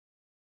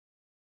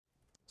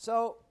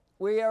So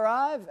we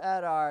arrive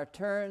at our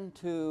turn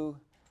to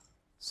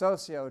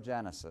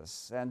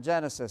sociogenesis. And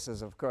genesis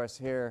is, of course,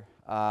 here,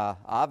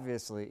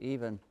 obviously,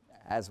 even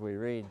as we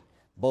read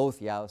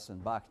both Jauss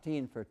and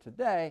Bakhtin for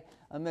today,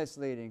 a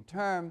misleading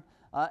term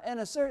in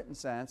a certain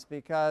sense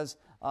because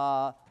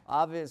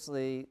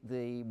obviously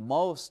the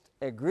most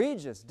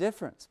egregious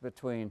difference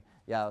between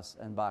Jauss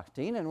and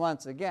Bakhtin, and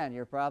once again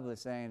you're probably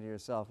saying to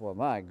yourself, well,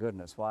 my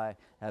goodness, why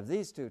have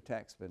these two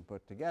texts been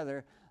put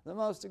together? The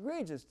most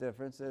egregious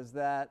difference is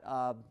that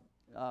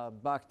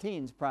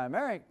Bakhtin's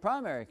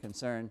primary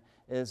concern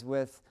is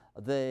with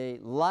the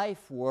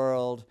life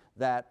world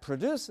that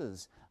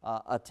produces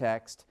a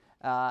text,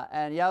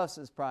 and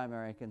Jauss's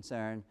primary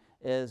concern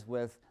is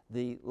with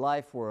the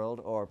life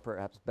world, or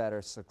perhaps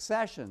better,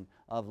 succession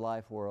of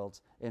life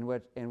worlds in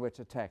which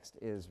a text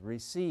is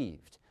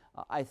received.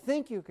 I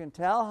think you can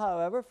tell,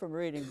 however, from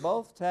reading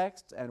both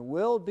texts, and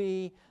will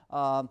be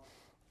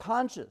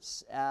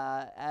conscious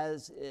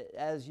as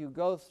you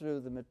go through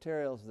the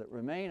materials that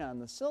remain on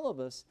the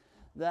syllabus,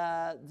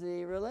 that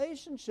the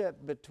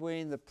relationship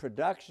between the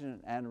production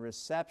and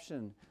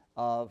reception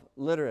of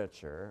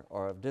literature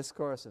or of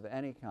discourse of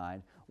any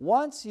kind,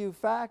 once you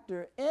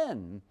factor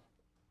in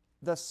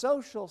the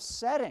social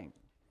setting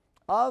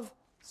of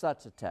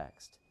such a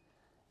text,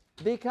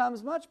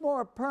 becomes much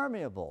more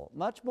permeable,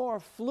 much more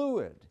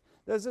fluid.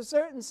 There's a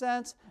certain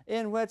sense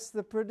in which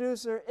the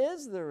producer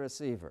is the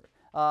receiver,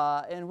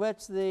 in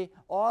which the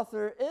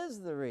author is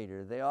the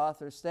reader. The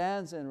author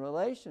stands in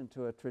relation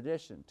to a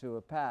tradition, to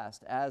a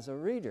past, as a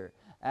reader.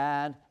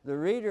 And the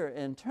reader,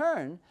 in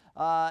turn,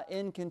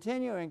 in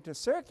continuing to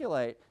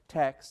circulate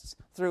texts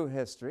through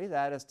history,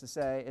 that is to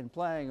say, in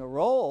playing a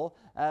role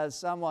as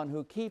someone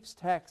who keeps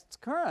texts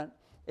current,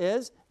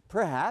 is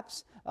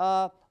perhaps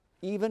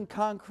even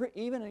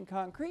in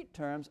concrete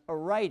terms, a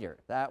writer.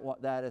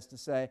 That is to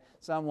say,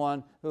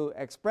 someone who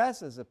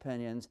expresses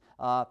opinions,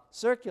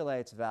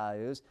 circulates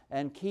values,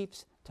 and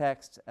keeps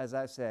texts, as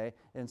I say,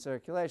 in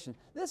circulation.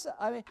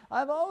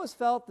 I've always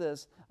felt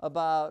this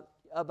about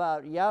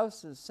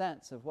Jauss's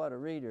sense of what a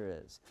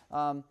reader is.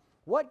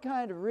 What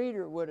kind of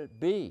reader would it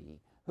be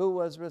who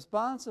was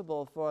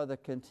responsible for the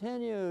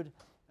continued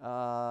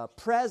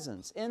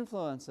presence,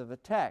 influence of a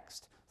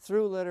text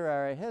through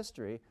literary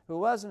history, who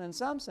wasn't in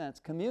some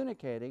sense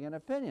communicating an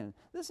opinion?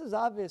 This is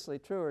obviously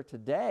truer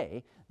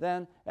today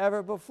than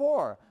ever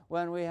before,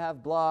 when we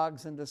have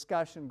blogs and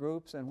discussion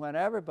groups and when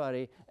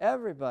everybody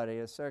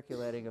is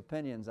circulating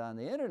opinions on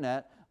the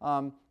internet.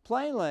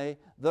 Plainly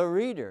the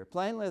reader,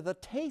 plainly the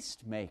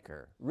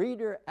tastemaker,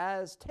 reader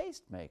as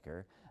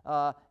tastemaker,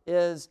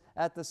 is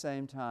at the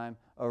same time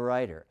a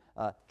writer.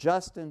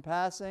 Just in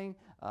passing,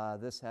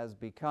 this has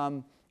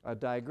become a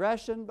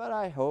digression, but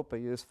I hope a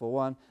useful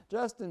one.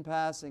 Just in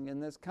passing, in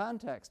this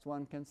context,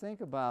 one can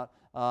think about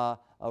a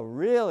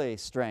really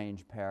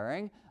strange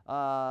pairing,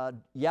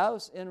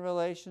 Jauss in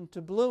relation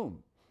to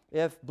Bloom.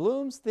 If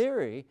Bloom's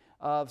theory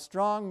of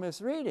strong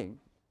misreading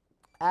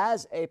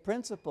as a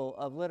principle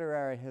of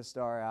literary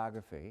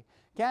historiography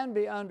can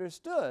be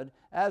understood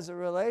as a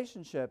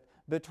relationship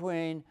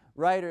between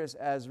writers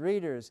as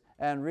readers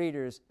and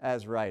readers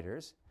as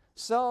writers,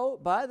 so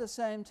by the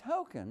same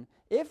token,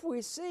 if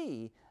we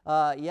see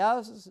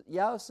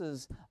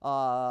Jauss's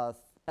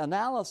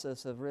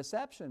analysis of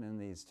reception in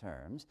these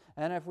terms,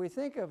 and if we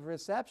think of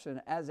reception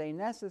as a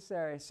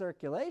necessary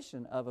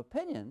circulation of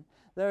opinion,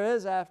 there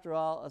is, after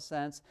all, a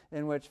sense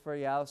in which, for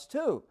Jauss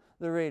too,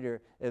 the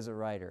reader is a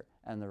writer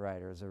and the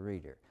writer is a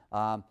reader.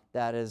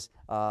 That is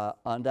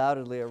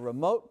undoubtedly a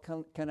remote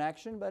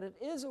connection, but it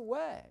is a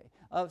way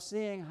of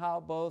seeing how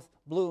both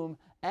Bloom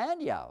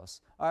and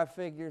Jauss are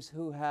figures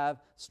who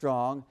have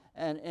strong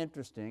and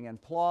interesting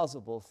and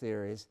plausible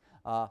theories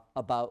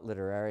about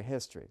literary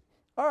history.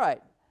 All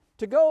right,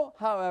 to go,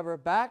 however,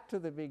 back to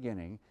the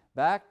beginning,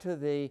 back to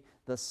the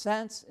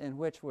sense in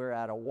which we're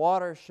at a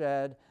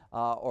watershed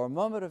or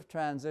moment of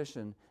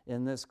transition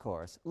in this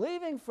course,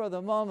 leaving for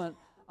the moment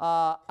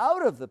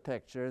out of the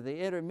picture the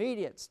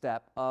intermediate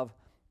step of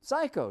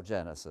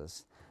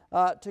psychogenesis,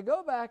 to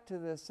go back to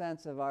this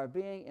sense of our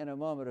being in a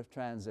moment of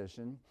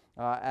transition,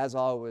 as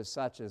always,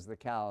 such is the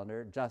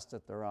calendar, just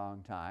at the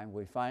wrong time.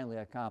 We finally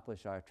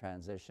accomplish our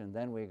transition,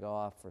 then we go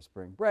off for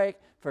spring break,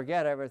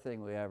 forget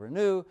everything we ever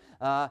knew,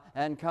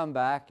 and come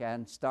back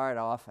and start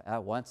off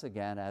once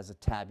again as a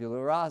tabula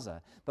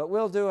rasa. But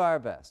we'll do our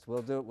best.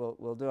 We'll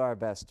do our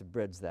best to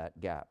bridge that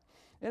gap.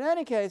 In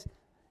any case,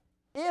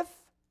 if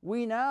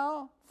we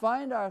now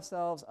find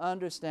ourselves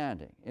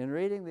understanding, in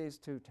reading these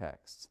two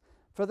texts,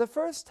 for the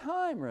first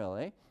time,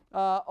 really,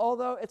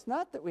 although it's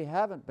not that we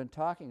haven't been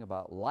talking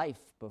about life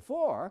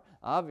before,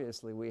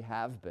 obviously we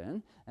have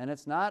been, and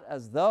it's not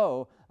as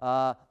though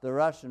the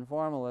Russian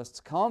formalists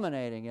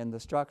culminating in the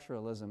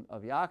structuralism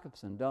of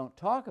Jakobson don't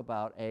talk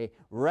about a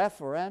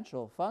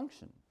referential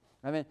function.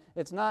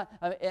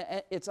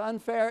 It's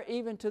unfair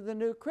even to the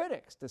new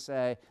critics to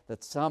say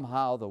that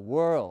somehow the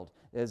world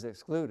is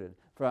excluded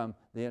from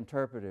the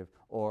interpretive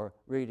or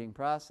reading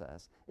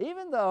process.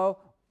 Even though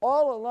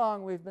all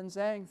along we've been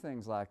saying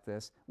things like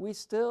this, we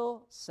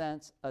still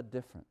sense a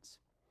difference.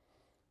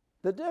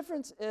 The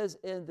difference is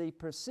in the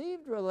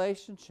perceived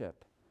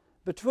relationship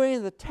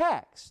between the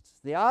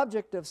text, the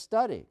object of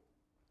study,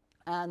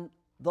 and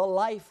the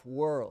life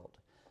world.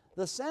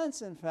 The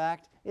sense, in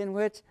fact, in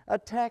which a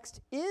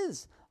text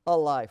is a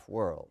life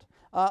world.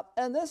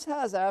 And this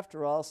has,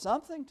 after all,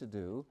 something to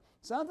do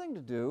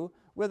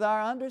with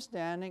our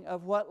understanding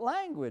of what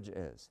language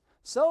is.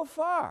 So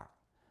far,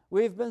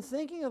 we've been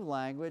thinking of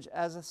language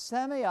as a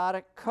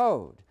semiotic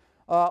code,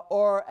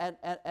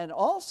 and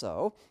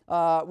also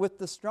with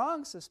the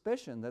strong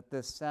suspicion that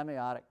this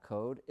semiotic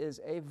code is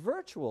a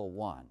virtual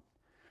one.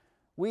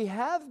 We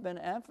have been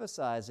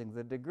emphasizing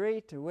the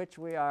degree to which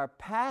we are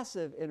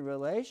passive in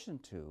relation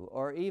to,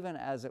 or even,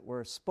 as it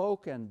were,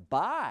 spoken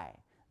by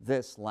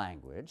this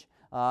language.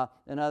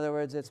 In other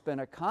words, it's been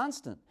a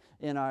constant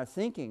in our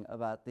thinking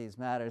about these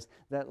matters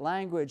that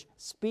language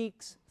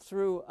speaks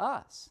through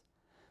us.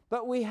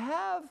 But we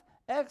have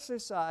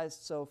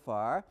exercised so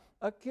far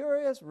a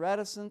curious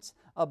reticence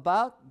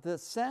about the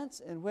sense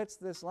in which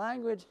this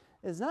language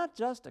is not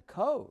just a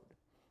code,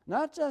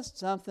 not just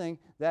something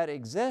that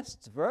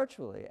exists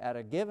virtually at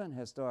a given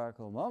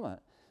historical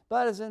moment,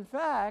 but is in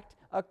fact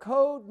a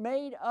code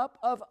made up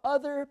of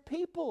other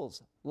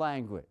people's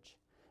language.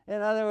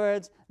 In other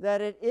words,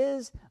 that it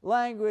is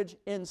language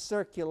in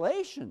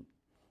circulation,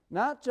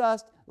 not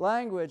just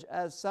language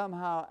as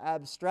somehow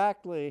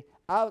abstractly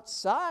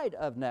outside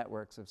of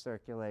networks of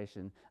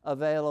circulation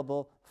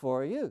available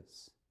for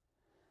use.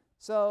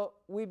 So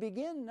we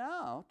begin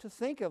now to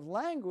think of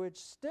language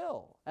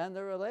still and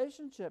the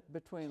relationship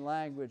between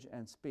language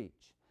and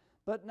speech.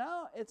 But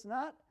now it's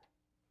not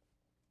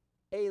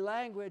a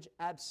language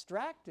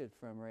abstracted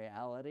from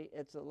reality,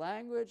 it's a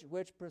language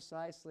which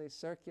precisely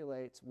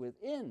circulates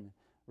within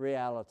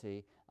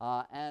reality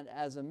and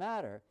as a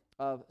matter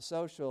of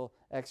social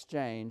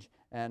exchange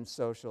and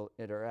social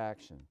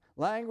interaction.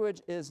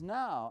 Language is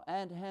now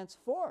and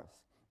henceforth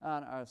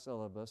on our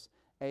syllabus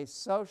a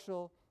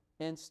social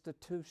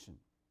institution.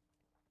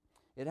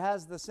 It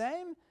has the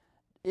same,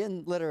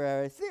 in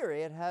literary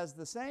theory, it has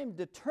the same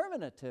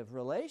determinative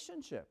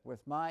relationship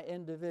with my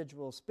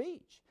individual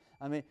speech.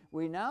 I mean,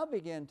 we now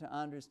begin to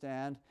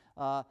understand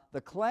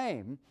the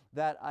claim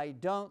that I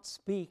don't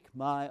speak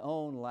my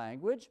own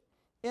language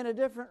in a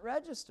different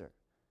register.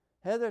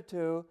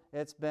 Hitherto,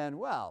 it's been,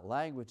 well,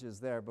 language is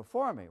there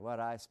before me. What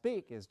I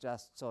speak is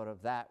just sort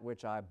of that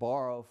which I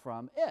borrow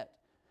from it.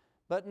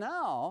 But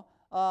now,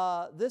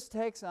 this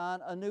takes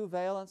on a new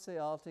valency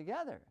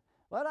altogether.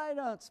 What I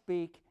don't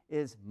speak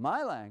is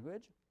my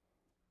language.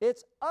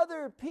 It's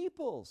other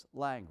people's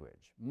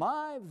language,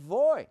 my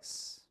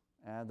voice.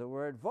 And the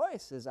word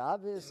voice is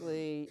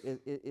obviously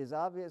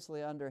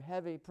under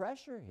heavy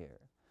pressure here,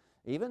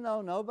 even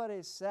though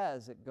nobody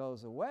says it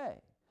goes away.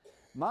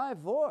 My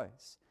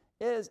voice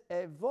is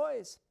a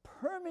voice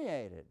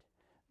permeated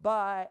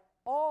by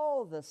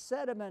all the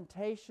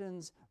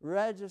sedimentations,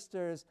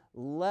 registers,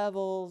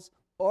 levels,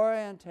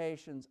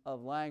 orientations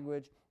of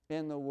language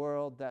in the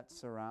world that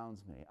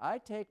surrounds me. I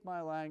take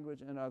my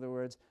language, in other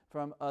words,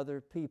 from other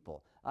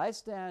people. I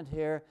stand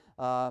here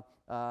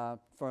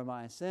for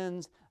my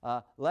sins,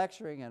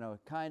 lecturing in a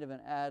kind of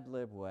an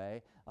ad-lib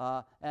way,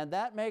 and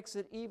that makes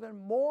it even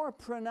more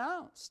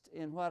pronounced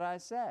in what I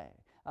say.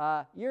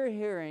 You're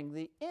hearing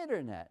the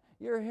internet,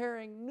 you're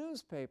hearing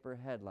newspaper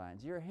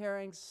headlines, you're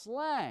hearing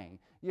slang,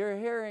 you're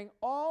hearing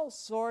all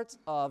sorts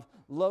of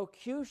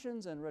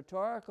locutions and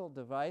rhetorical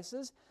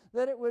devices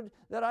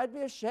that I'd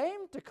be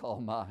ashamed to call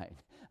mine,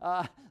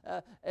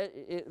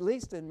 at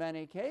least in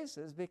many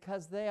cases,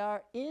 because they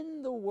are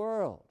in the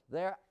world.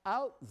 They're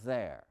out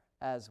there,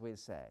 as we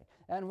say.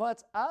 And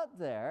what's out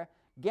there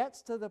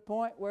gets to the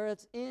point where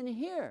it's in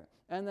here.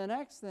 And the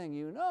next thing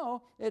you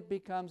know, it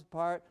becomes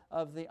part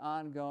of the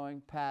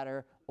ongoing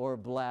patter or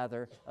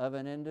blather of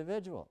an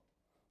individual.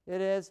 It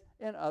is,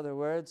 in other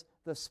words,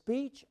 the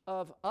speech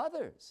of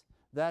others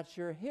that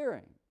you're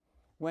hearing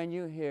when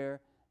you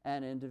hear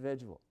an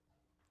individual.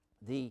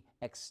 The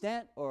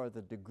extent or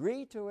the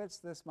degree to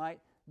which this might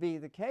be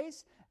the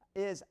case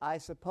is, I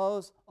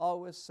suppose,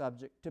 always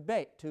subject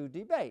to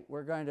debate.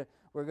 We're going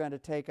to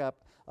take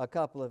up a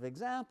couple of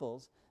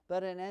examples,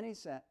 but in any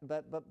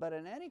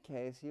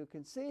case, you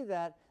can see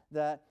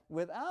that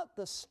without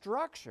the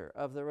structure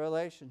of the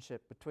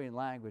relationship between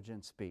language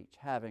and speech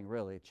having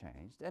really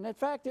changed, and in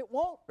fact it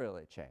won't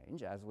really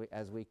change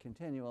as we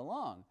continue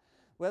along,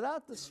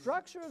 without the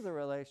structure of the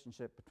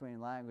relationship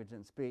between language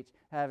and speech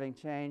having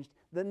changed,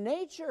 the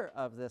nature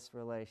of this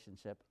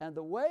relationship and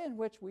the way in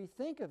which we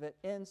think of it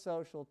in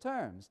social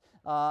terms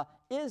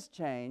is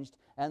changed,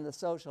 and the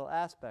social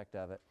aspect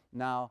of it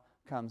now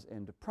comes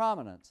into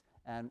prominence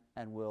and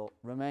will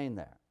remain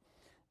there.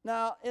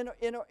 Now,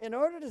 in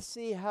order to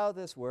see how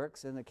this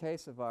works in the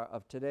case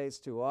of today's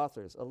two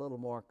authors a little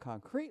more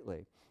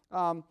concretely,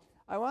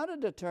 I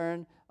wanted to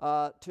turn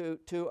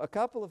to a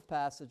couple of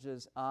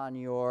passages on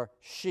your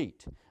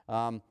sheet.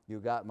 You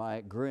got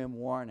my grim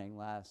warning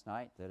last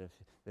night that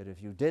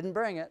if you didn't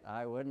bring it,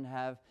 I wouldn't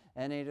have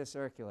any to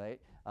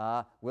circulate.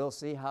 We'll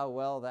see how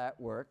well that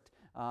worked.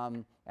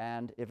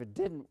 And if it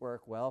didn't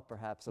work well,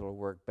 perhaps it'll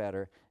work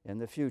better in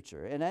the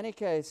future. In any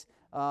case,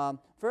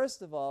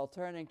 first of all,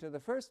 turning to the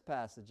first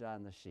passage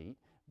on the sheet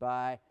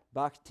by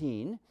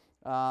Bakhtin.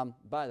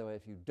 By the way,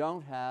 if you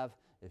don't have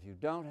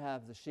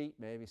the sheet,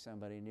 maybe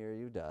somebody near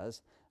you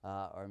does,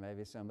 or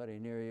maybe somebody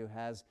near you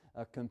has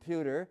a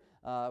computer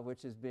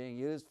which is being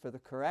used for the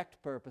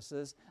correct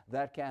purposes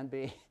that can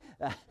be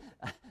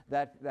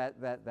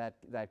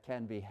that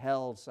can be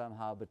held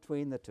somehow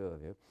between the two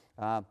of you.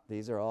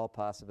 These are all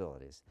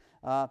possibilities.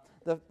 The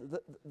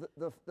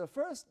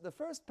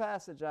first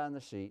passage on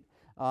the sheet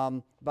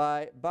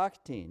by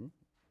Bakhtin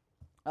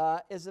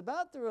is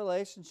about the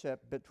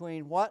relationship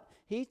between what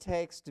he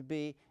takes to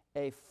be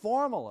a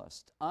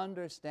formalist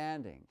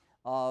understanding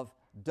of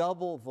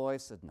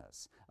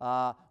double-voicedness.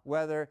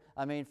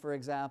 For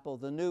example,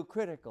 the new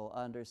critical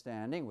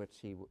understanding,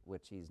 which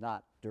he's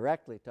not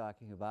directly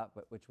talking about,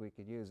 but which we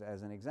could use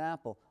as an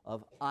example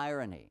of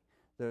irony,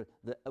 the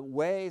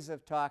ways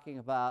of talking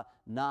about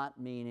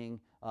not meaning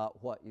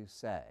what you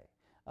say.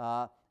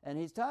 And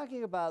he's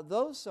talking about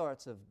those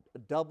sorts of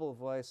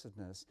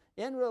double-voicedness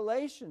in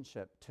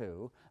relationship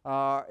to,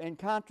 in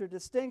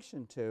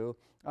contradistinction to,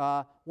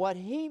 what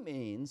he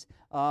means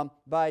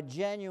by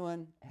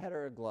genuine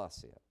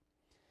heteroglossia.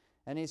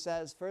 And he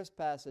says, first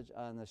passage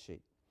on the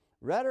sheet,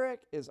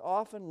 rhetoric is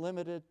often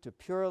limited to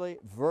purely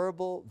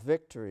verbal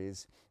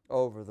victories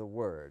over the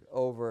word,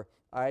 over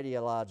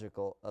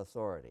ideological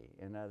authority.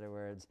 In other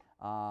words,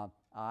 I'm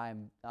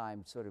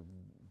sort of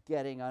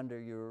getting under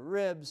your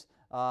ribs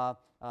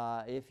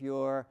if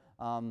you're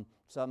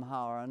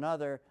somehow or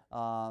another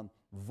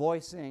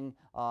voicing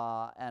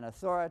an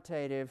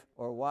authoritative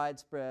or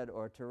widespread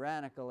or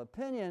tyrannical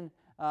opinion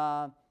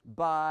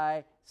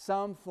by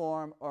some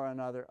form or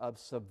another of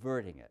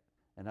subverting it.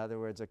 In other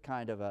words, a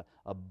kind of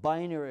a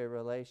binary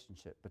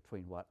relationship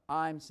between what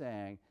I'm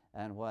saying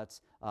and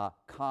what's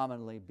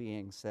commonly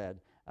being said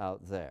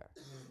out there.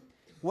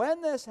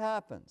 When this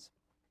happens,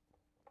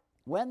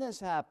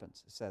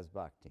 says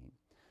Bakhtin,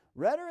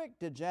 rhetoric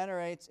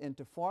degenerates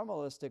into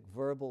formalistic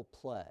verbal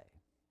play.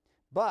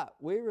 But,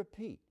 we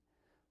repeat,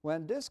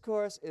 when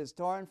discourse is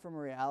torn from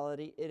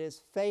reality, it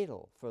is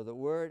fatal for the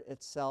word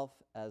itself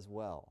as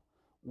well.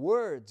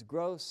 Words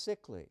grow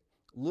sickly,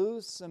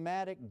 lose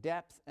semantic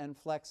depth and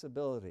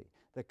flexibility,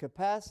 the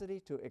capacity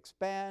to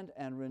expand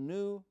and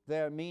renew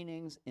their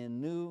meanings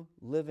in new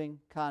living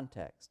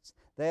contexts.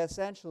 They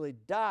essentially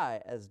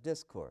die as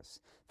discourse,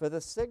 for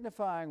the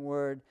signifying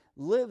word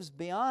lives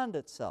beyond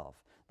itself.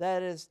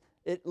 That is,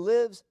 it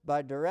lives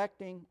by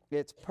directing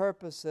its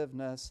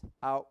purposiveness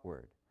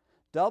outward.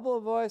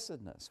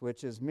 Double-voicedness,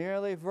 which is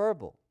merely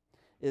verbal,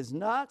 is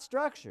not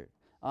structured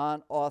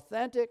on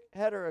authentic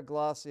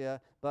heteroglossia,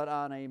 but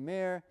on a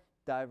mere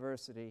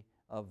diversity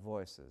of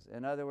voices.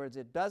 In other words,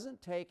 it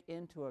doesn't take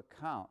into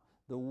account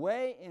the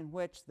way in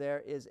which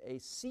there is a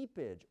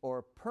seepage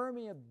or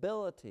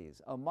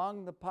permeabilities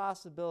among the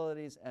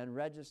possibilities and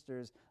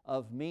registers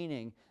of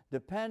meaning,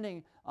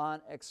 depending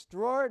on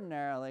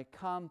extraordinarily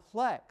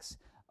complex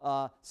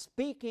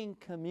speaking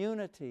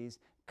communities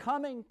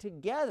coming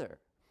together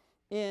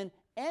in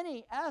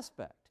any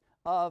aspect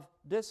of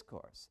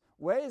discourse,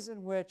 ways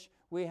in which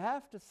we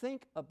have to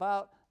think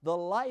about the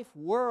life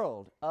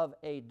world of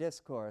a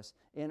discourse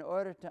in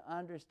order to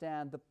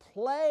understand the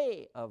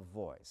play of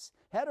voice.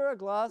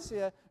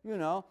 Heteroglossia,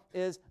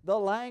 is the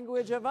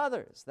language of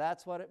others.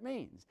 That's what it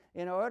means.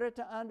 In order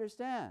to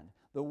understand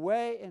the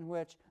way in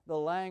which the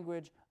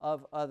language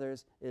of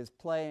others is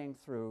playing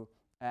through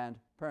and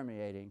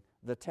permeating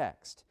the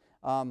text.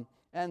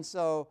 And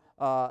so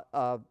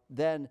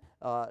then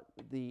a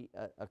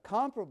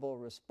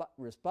comparable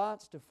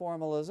response to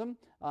formalism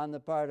on the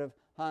part of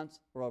Hans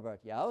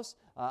Robert Jauss.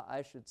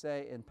 I should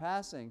say in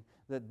passing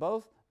that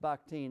both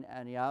Bakhtin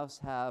and Jauss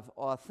have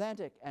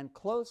authentic and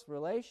close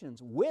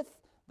relations with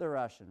the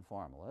Russian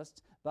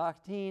formalists.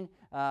 Bakhtin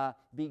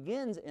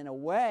begins in a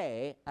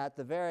way at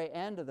the very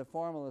end of the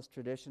formalist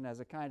tradition as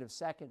a kind of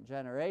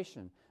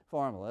second-generation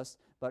formalist,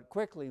 but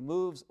quickly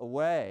moves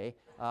away,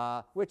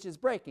 which is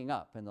breaking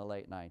up in the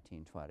late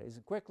 1920s,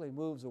 and quickly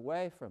moves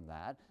away from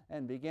that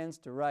and begins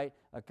to write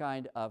a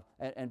kind of,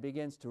 and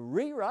begins to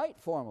rewrite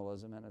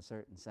formalism in a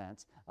certain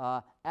sense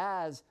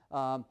as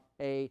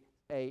a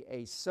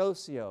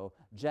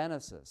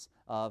sociogenesis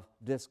of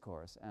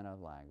discourse and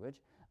of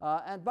language.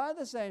 And by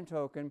the same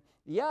token,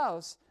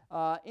 Jauss,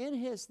 in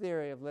his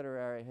theory of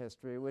literary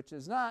history, which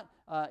is not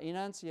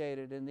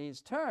enunciated in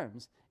these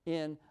terms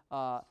in who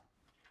are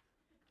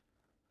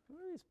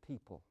these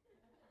people?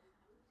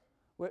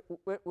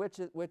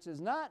 Which is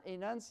not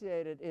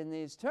enunciated in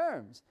these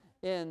terms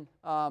in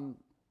the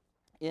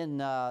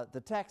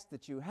text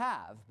that you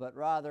have, but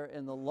rather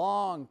in the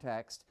long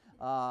text,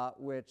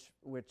 which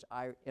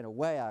I, in a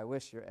way, I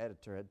wish your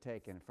editor had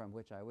taken, from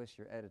which I wish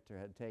your editor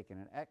had taken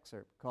an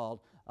excerpt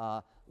called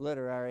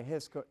Literary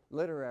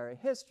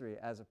History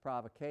as a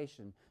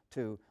Provocation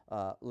to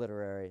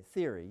Literary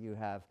Theory. You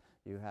have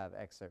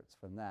excerpts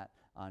from that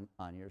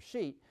on your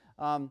sheet.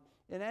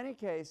 In any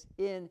case,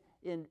 in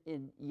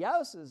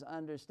Jauss's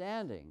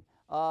understanding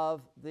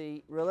of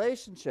the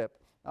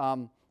relationship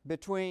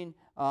between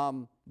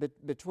the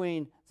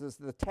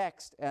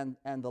text and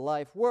the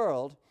life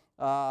world,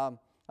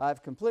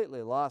 I've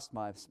completely lost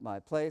my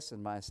place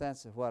and my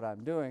sense of what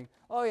I'm doing.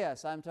 Oh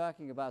yes, I'm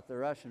talking about the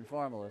Russian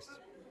formalists.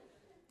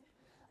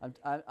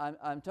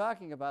 I'm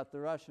talking about the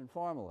Russian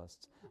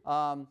formalists.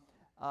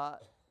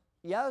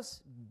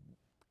 Jauss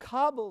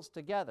cobbles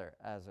together,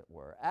 as it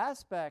were,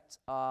 aspects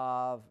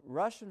of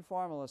Russian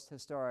formalist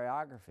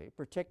historiography,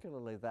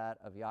 particularly that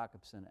of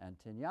Jakobson and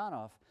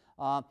Tynyanov,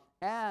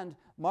 and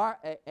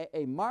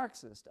a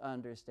Marxist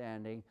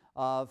understanding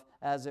of,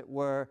 as it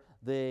were,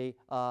 the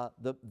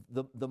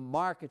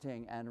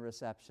marketing and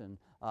reception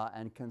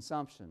and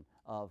consumption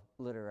of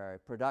literary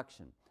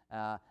production.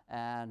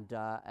 And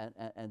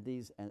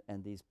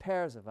these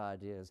pairs of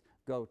ideas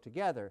go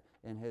together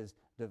in his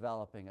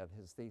developing of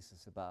his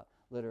thesis about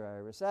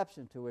literary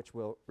reception, to which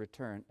we'll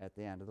return at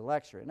the end of the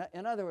lecture.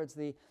 In other words,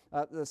 the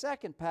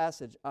second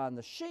passage on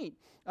the sheet,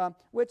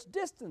 which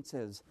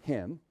distances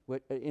him,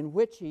 in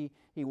which he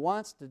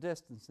wants to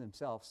distance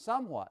himself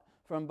somewhat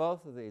from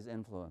both of these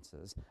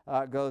influences,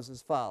 goes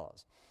as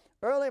follows.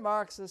 Early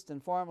Marxist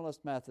and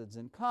formalist methods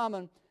in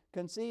common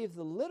conceive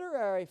the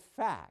literary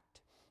fact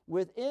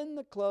within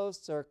the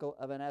closed circle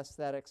of an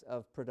aesthetics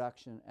of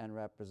production and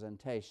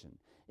representation.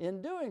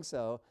 In doing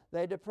so,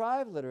 they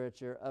deprive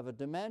literature of a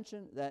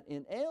dimension that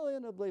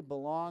inalienably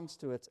belongs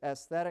to its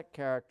aesthetic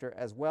character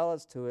as well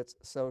as to its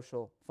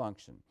social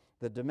function,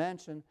 the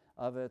dimension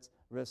of its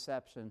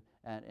reception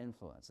and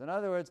influence. In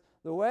other words,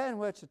 the way in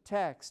which a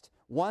text,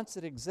 once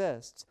it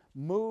exists,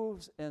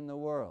 moves in the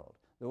world,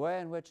 the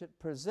way in which it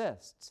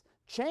persists,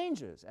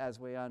 changes as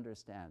we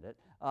understand it,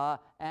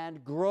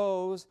 and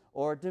grows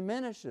or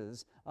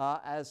diminishes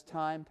as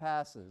time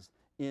passes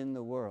in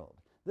the world.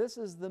 This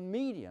is the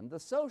medium, the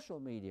social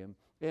medium,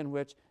 in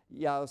which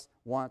Jauss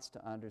wants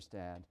to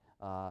understand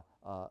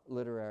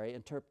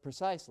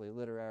precisely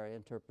literary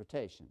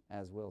interpretation,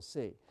 as we'll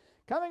see.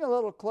 Coming a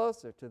little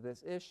closer to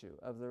this issue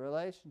of the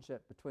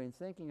relationship between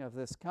thinking of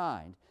this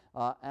kind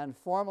and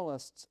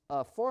formalist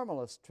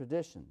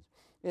traditions.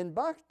 In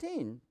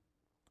Bakhtin,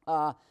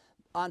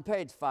 on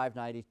page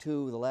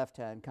 592, the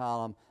left-hand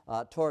column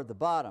toward the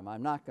bottom,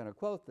 I'm not going to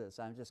quote this,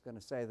 I'm just going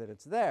to say that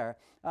it's there.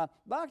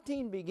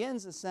 Bakhtin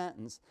begins a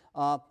sentence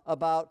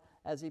about,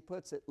 as he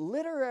puts it,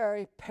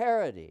 literary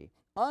parody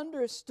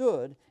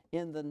understood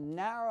in the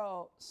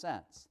narrow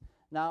sense.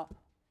 Now,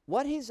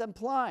 what he's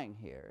implying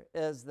here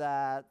is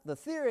that the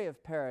theory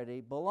of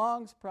parody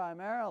belongs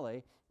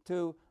primarily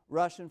to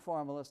Russian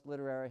formalist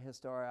literary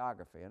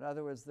historiography. In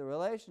other words, the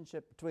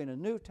relationship between a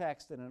new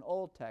text and an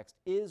old text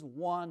is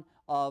one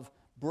of,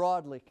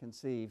 broadly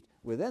conceived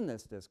within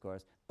this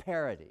discourse,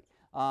 parody.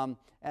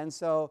 And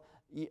so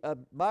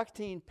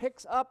Bakhtin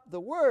picks up the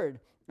word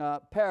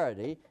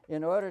parody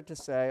in order to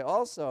say,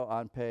 also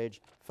on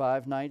page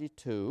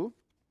 592,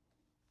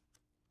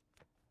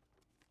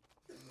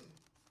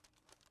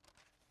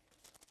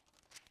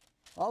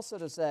 also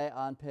to say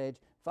on page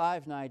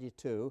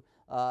 592,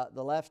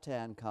 the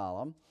left-hand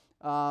column,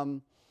 about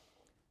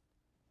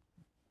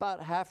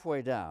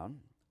halfway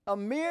down, a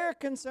mere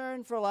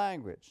concern for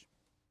language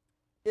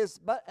is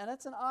but, and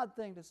it's an odd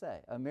thing to say,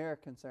 a mere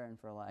concern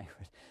for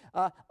language.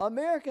 A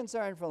mere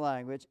concern for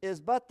language is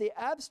but the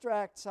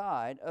abstract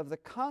side of the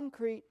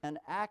concrete and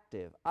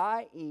active,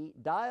 i.e.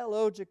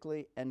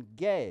 dialogically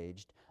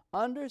engaged,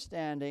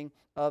 understanding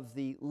of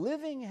the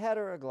living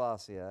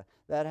heteroglossia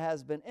that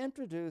has been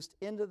introduced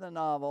into the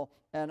novel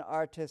and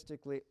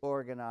artistically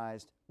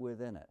organized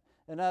within it.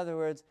 In other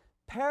words,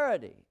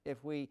 parody,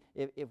 if we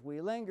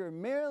linger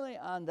merely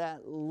on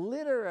that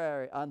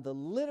on the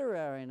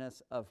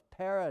literariness of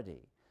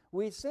parody,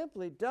 we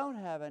simply don't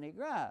have any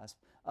grasp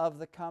of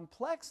the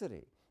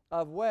complexity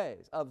of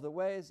the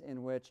ways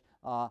in which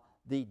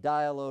the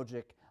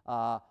dialogic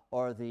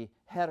or the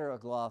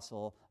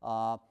heteroglossal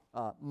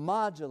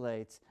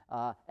modulates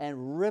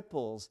and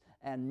ripples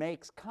and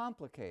makes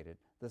complicated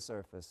the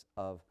surface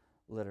of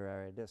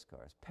literary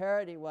discourse.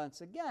 Parody,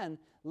 once again,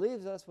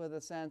 leaves us with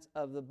a sense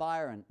of the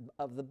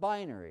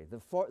binary.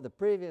 The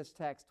previous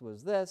text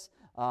was this.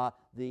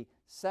 The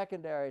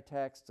secondary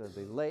text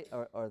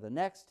or the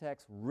next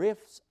text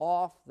riffs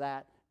off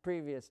that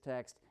previous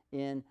text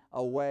in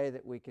a way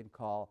that we can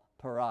call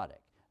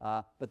parodic.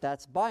 But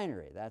that's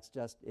binary. That's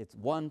just, it's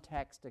one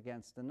text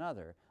against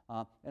another,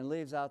 and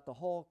leaves out the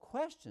whole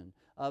question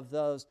of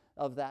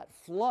that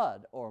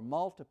flood or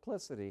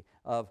multiplicity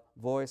of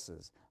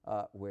voices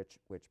which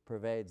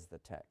pervades the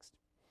text.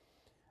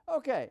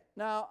 Okay,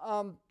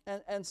 now,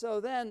 and so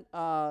then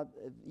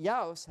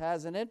Jauss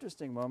has an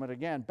interesting moment,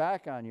 again,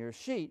 back on your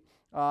sheet,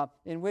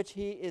 in which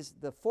he is,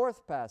 the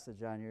fourth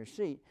passage on your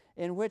sheet,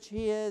 in which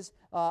he is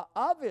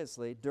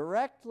obviously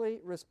directly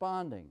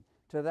responding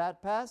to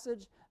that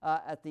passage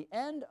at the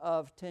end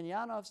of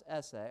Tynyanov's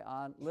essay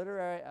on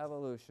literary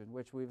evolution,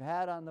 which we've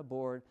had on the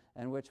board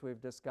and which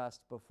we've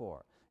discussed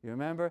before. You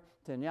remember,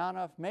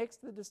 Tynyanov makes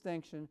the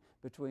distinction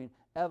between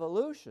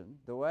evolution,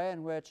 the way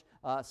in which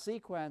a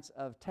sequence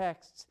of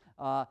texts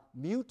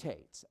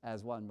mutates,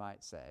 as one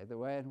might say, the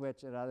way in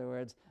which, in other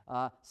words,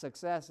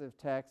 successive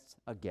texts,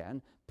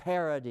 again,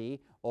 parody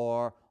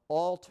or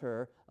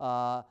alter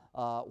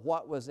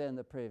what was in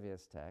the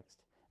previous text,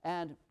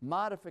 and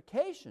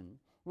modification,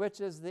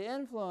 which is the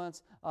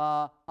influence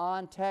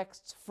on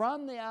texts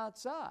from the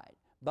outside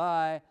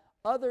by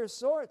other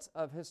sorts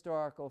of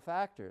historical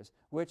factors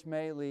which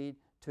may lead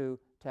to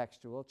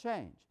textual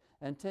change.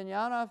 And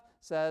Tynyanov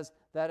says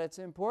that it's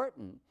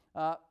important,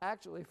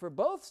 actually, for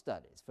both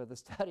studies, for the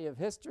study of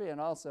history and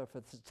also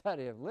for the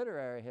study of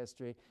literary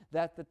history,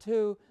 that the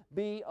two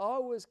be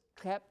always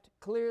kept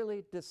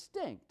clearly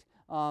distinct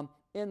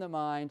in the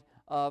mind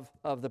of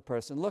the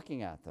person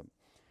looking at them.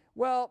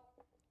 Well,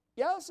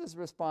 Jauss's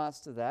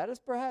response to that is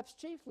perhaps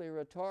chiefly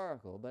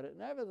rhetorical, but it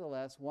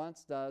nevertheless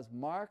once does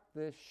mark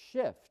this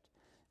shift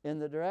in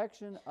the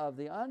direction of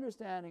the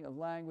understanding of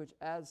language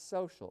as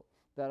social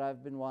that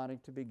I've been wanting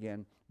to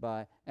begin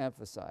by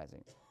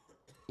emphasizing.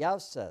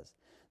 Jauss says,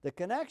 the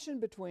connection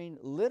between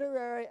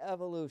literary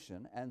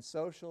evolution and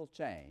social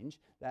change,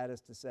 that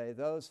is to say,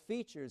 those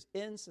features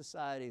in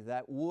society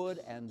that would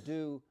and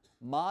do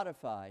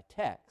modify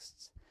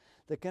texts,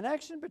 the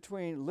connection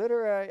between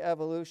literary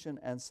evolution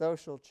and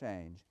social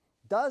change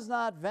does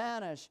not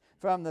vanish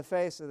from the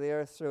face of the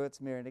earth through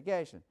its mere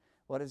negation.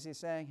 What is he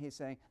saying? He's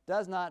saying,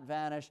 does not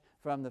vanish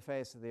from the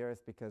face of the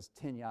earth because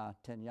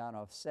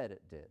Tynyanov said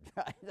it did.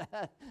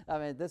 Right? I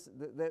mean,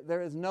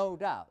 there is no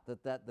doubt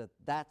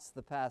that's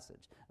the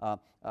passage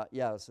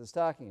Jauss is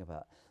talking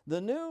about. The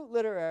new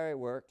literary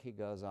work, he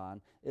goes on,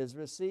 is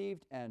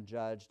received and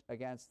judged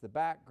against the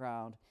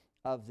background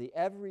of the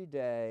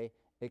everyday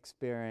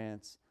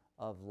experience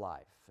of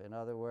life. In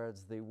other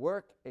words, the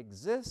work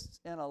exists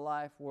in a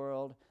life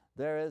world.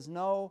 There is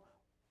no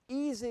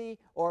easy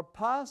or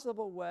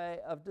possible way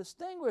of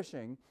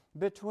distinguishing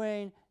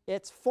between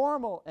its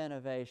formal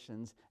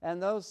innovations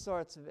and those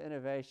sorts of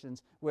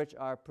innovations which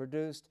are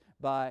produced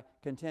by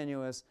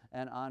continuous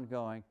and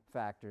ongoing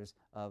factors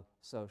of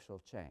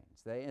social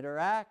change. They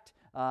interact,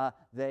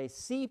 they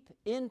seep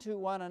into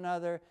one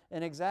another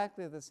in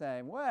exactly the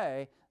same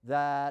way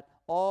that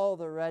all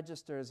the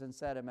registers and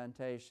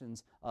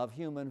sedimentations of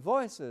human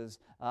voices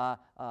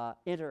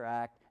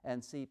interact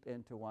and seep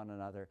into one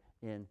another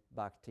in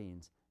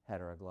Bakhtin's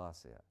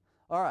heteroglossia.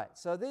 All right,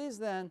 so these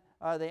then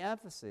are the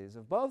emphases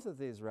of both of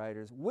these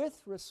writers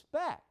with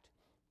respect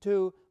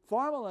to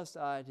formalist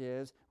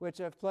ideas which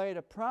have played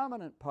a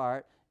prominent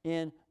part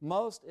in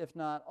most, if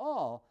not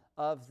all,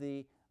 of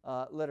the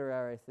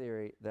literary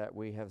theory that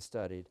we've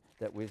studied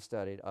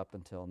up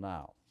until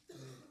now.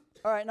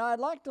 All right, now I'd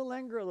like to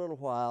linger a little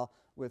while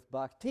with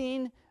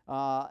Bakhtin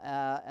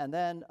and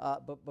then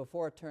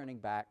before turning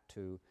back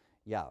to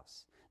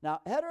Jauss. Now,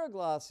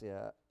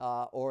 heteroglossia,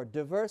 or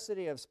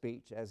diversity of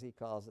speech, as he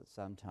calls it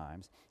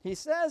sometimes, he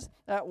says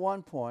at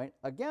one point,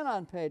 again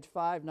on page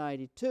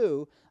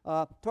 592,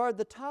 toward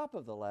the top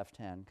of the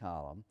left-hand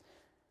column,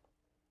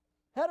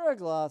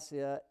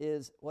 heteroglossia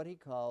is what he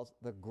calls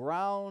the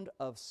ground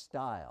of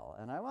style.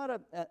 And I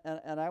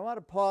want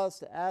to pause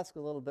to ask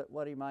a little bit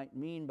what he might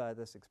mean by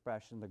this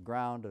expression, the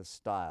ground of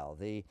style,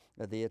 the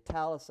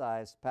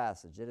italicized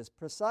passage. It is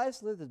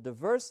precisely the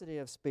diversity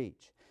of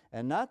speech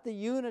and not the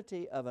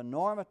unity of a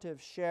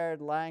normative shared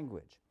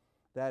language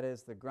that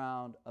is the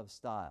ground of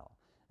style.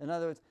 In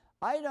other words,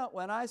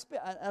 when I speak,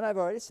 and I've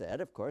already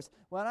said, of course,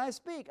 when I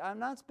speak, I'm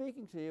not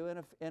speaking to you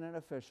in an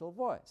official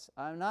voice.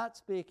 I'm not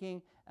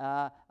speaking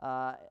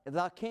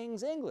the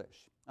King's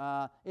English.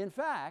 In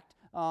fact,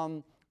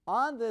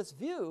 on this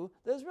view,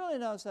 there's really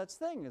no such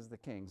thing as the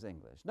King's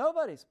English.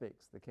 Nobody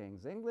speaks the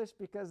King's English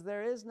because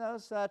there is no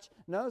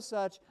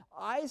such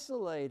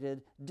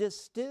isolated,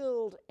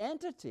 distilled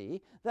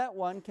entity that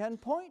one can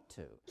point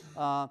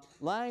to.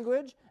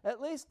 Language,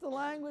 at least the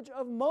language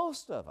of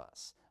most of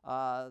us,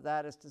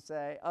 that is to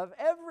say, of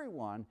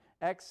everyone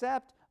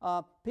except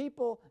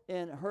people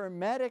in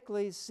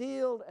hermetically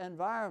sealed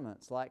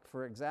environments, like,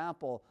 for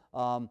example,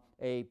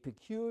 a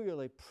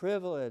peculiarly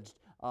privileged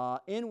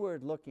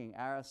inward-looking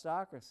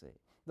aristocracy.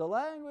 The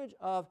language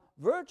of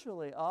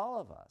virtually all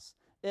of us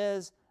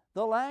is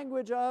the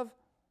language of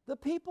the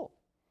people,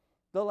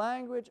 the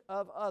language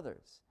of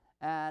others.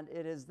 And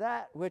it is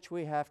that which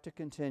we have to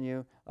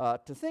continue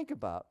to think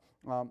about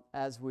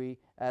as we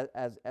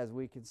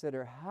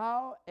consider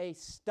how a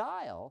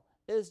style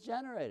is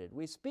generated.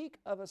 We speak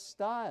of a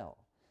style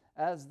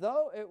as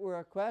though it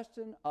were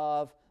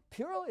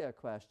purely a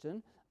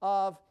question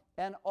of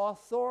an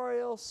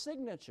authorial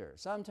signature.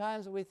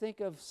 Sometimes we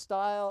think of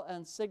style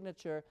and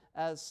signature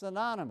as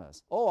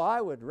synonymous. Oh,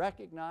 I would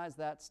recognize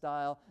that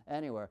style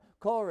anywhere.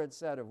 Coleridge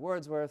said of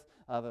Wordsworth,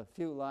 of a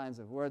few lines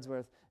of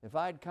Wordsworth, if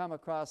I'd come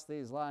across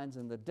these lines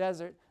in the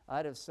desert,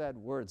 I'd have said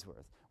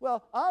Wordsworth.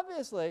 Well,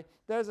 obviously,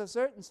 there's a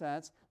certain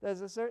sense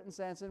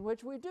in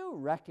which we do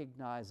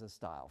recognize a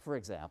style. For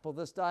example,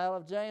 the style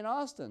of Jane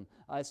Austen.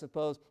 I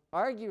suppose,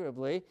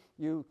 arguably,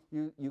 you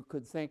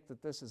could think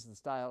that this is the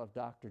style of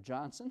Dr.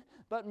 Johnson,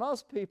 but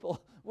most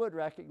people would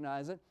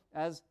recognize it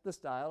as the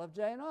style of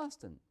Jane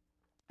Austen.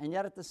 And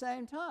yet at the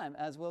same time,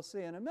 as we'll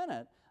see in a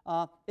minute,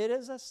 it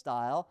is a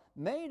style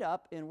made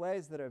up in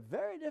ways that are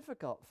very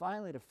difficult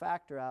finally to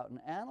factor out and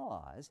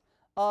analyze,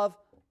 of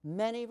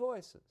many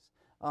voices.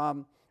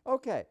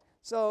 Okay,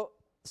 so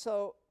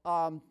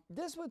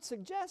this would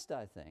suggest,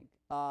 I think,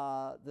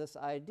 this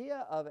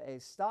idea of a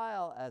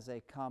style as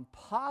a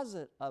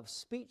composite of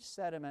speech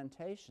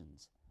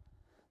sedimentations.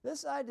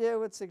 This idea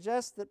would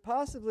suggest that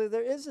possibly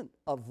there isn't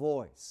a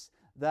voice,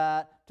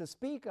 that to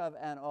speak of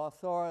an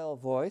authorial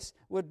voice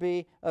would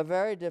be a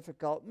very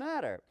difficult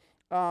matter.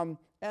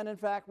 And in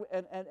fact,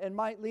 and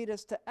might lead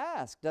us to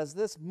ask, does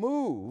this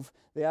move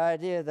the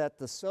idea that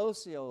the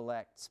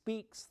sociolect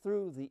speaks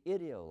through the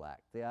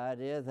idiolect, the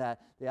idea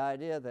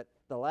that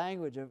the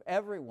language of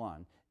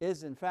everyone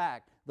is in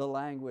fact the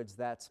language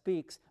that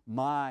speaks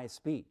my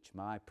speech,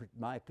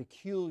 my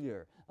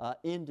peculiar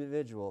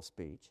individual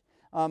speech?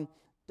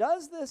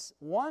 Does this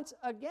once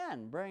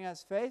again bring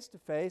us face to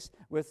face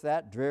with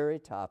that dreary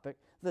topic,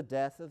 the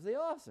death of the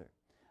author?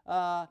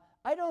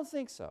 I don't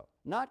think so,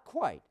 not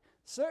quite.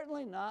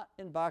 Certainly not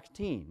in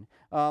Bakhtin,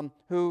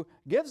 who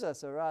gives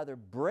us a rather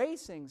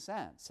bracing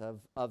sense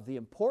of the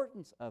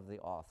importance of the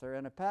author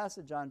in a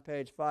passage on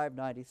page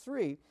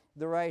 593,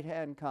 the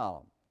right-hand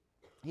column.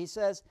 He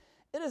says,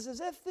 it is as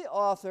if the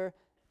author,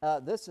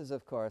 this is,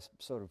 of course,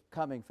 sort of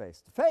coming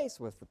face to face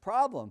with the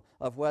problem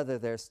of whether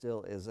there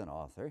still is an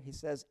author. He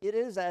says, it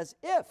is as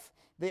if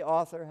the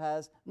author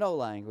has no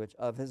language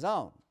of his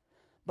own,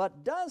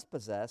 but does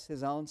possess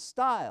his own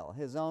style,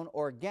 his own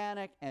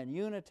organic and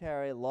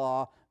unitary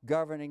law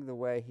governing the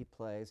way he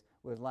plays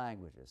with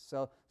languages.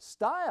 So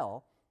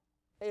style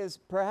is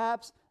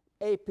perhaps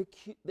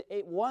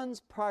one's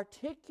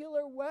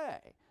particular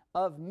way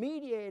of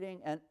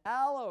mediating and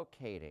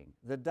allocating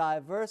the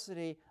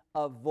diversity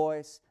of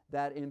voice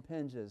that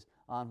impinges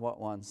on what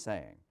one's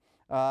saying.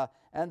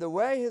 And the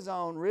way his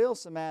own real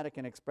semantic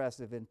and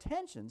expressive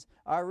intentions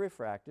are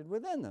refracted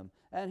within them.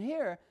 And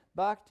here,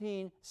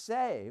 Bakhtin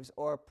saves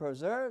or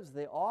preserves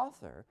the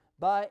author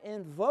by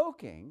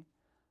invoking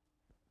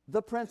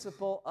the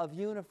principle of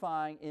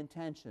unifying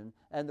intention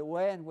and the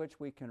way in which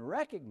we can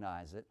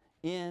recognize it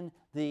in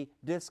the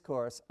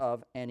discourse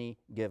of any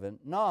given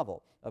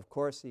novel. Of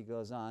course, he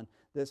goes on,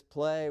 this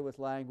play with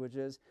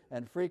languages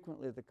and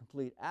frequently the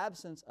complete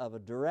absence of a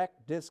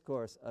direct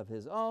discourse of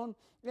his own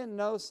in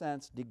no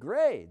sense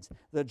degrades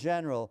the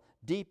general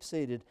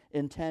deep-seated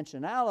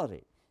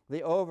intentionality,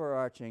 the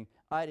overarching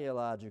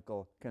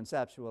ideological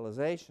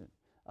conceptualization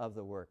of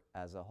the work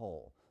as a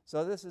whole.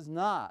 So this is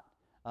not,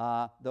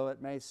 though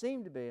it may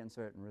seem to be in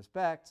certain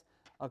respects,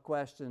 a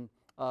question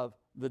of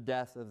the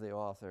death of the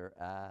author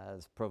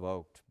as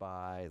provoked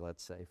by,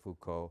 let's say,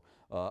 Foucault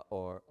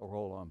or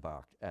Roland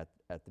Barthes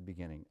at the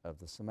beginning of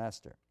the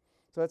semester.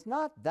 So it's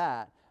not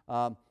that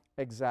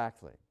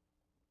exactly.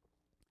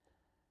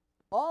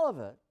 All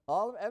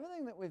of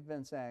everything that we've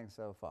been saying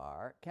so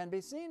far can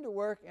be seen to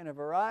work in a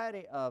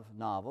variety of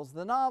novels.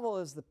 The novel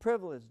is the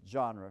privileged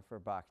genre for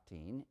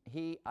Bakhtin.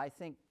 He, I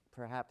think,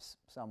 perhaps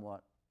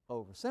somewhat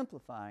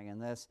oversimplifying in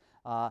this,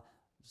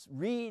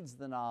 reads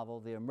the novel,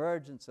 the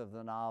emergence of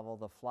the novel,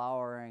 the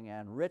flowering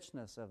and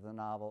richness of the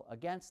novel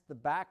against the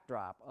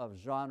backdrop of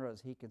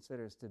genres he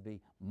considers to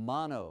be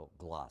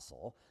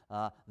monoglossal,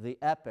 the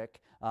epic,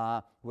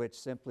 which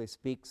simply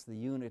speaks the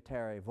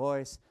unitary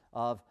voice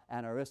of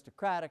an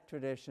aristocratic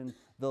tradition,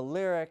 the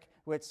lyric,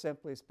 which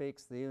simply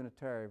speaks the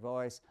unitary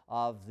voice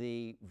of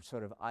the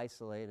sort of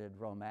isolated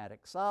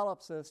romantic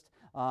solipsist,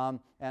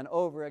 and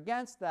over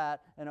against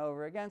that,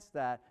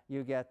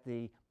 you get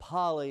the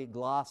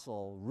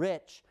polyglossal,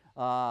 rich,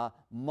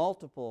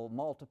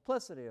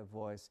 multiplicity of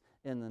voice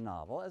in the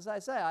novel. As I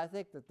say, I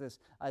think that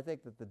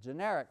the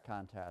generic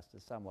contrast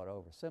is somewhat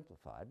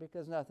oversimplified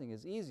because nothing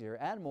is easier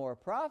and more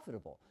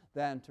profitable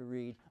than to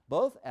read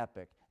both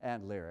epic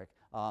and lyric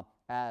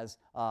as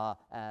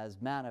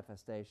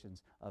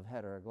manifestations of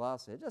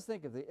heteroglossia. Just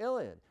think of the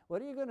Iliad.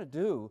 What are you going to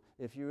do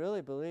if you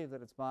really believe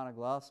that it's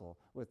monoglossal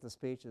with the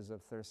speeches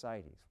of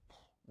Thersites?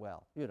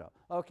 Well, you know,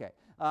 okay.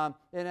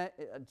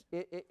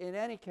 In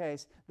any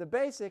case, the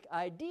basic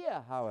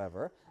idea,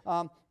 however,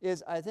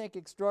 is, I think,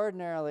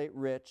 extraordinarily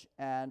rich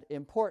and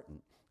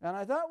important. And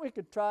I thought we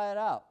could try it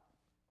out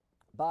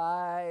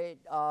by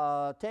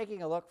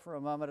taking a look for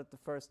a moment at the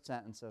first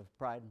sentence of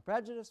Pride and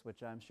Prejudice,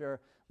 which I'm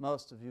sure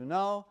most of you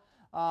know,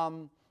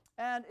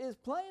 and is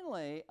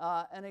plainly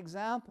an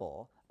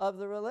example of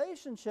the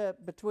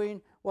relationship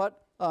between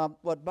what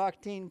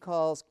Bakhtin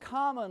calls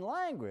common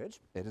language.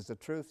 It is a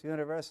truth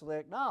universally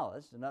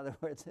acknowledged. In other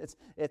words,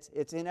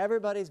 it's in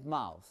everybody's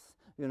mouth,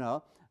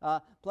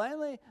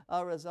 plainly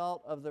a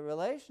result of the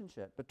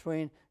relationship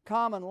between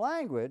common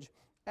language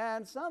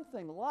and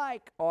something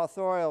like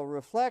authorial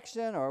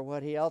reflection, or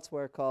what he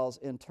elsewhere calls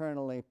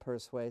internally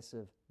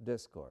persuasive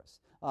discourse.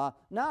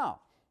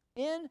 Now,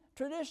 in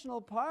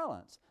traditional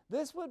parlance,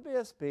 this would be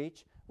a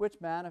speech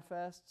which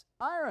manifests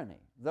irony,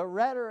 the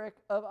rhetoric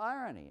of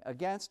irony,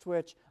 against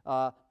which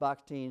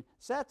Bakhtin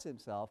sets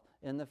himself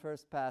in the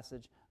first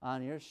passage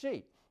on your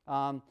sheet.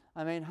 I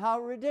mean, how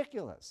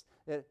ridiculous,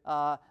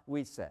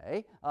 we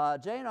say.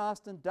 Jane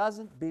Austen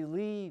doesn't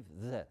believe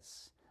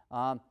this.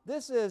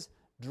 This is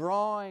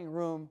drawing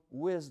room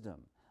wisdom.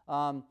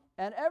 And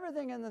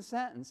everything in the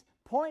sentence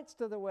points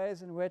to the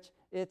ways in which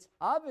it's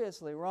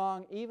obviously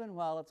wrong, even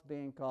while it's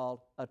being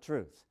called a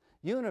truth.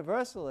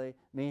 Universally,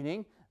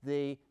 meaning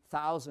the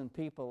 1,000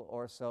 people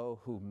or so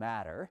who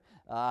matter.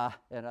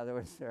 In other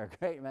words, there are a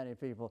great many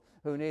people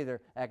who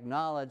neither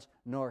acknowledge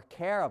nor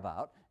care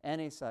about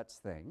any such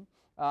thing.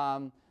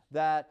 And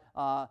then,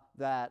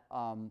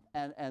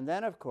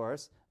 of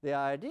course, the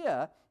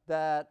idea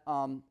that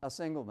a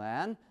single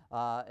man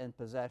in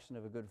possession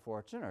of a good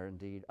fortune, or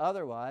indeed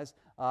otherwise,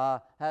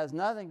 has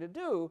nothing to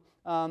do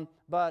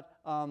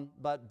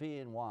but be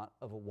in want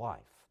of a wife.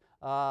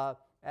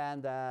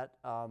 And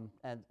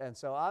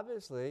so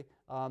obviously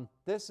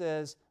this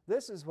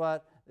is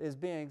what is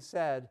being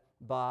said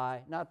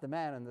by not the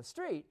man in the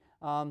street,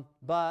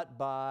 but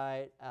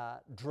by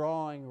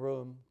drawing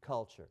room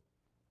culture.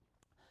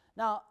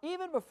 Now,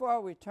 even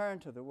before we turn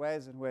to the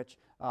ways in which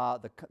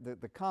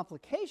the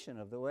complication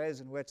of the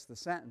ways in which the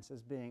sentence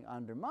is being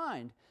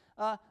undermined,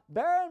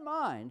 bear in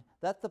mind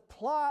that the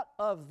plot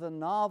of the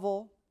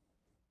novel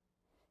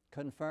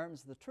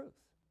confirms the truth.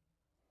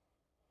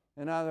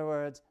 In other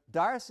words,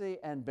 Darcy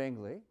and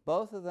Bingley,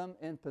 both of them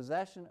in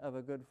possession of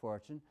a good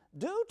fortune,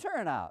 do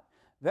turn out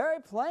very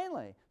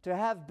plainly to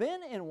have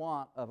been in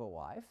want of a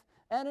wife,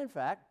 and in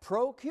fact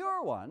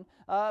procure one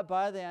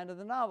by the end of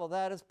the novel.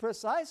 That is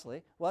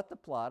precisely what the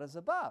plot is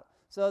about.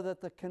 So that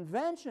the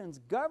conventions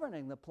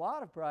governing the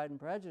plot of Pride and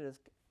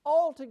Prejudice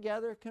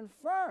altogether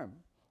confirm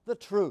the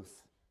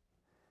truth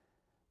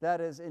that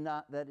is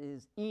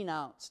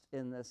enounced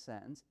in this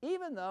sentence,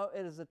 even though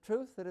it is a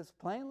truth that is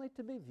plainly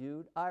to be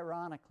viewed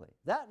ironically.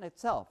 That in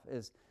itself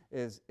is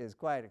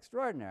quite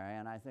extraordinary,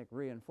 and I think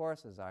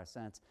reinforces our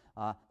sense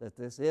that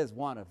this is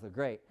one of the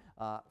great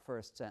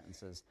first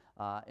sentences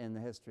in the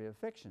history of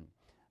fiction.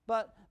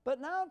 But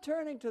now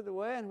turning to the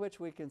way in which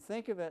we can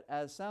think of it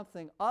as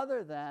something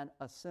other than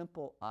a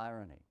simple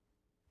irony.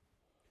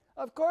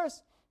 Of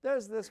course,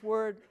 there's this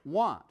word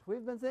want.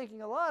 We've been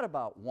thinking a lot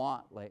about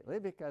want lately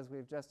because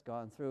we've just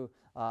gone through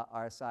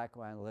our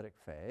psychoanalytic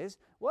phase.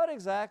 What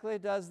exactly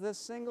does this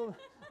single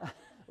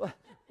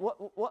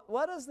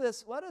what does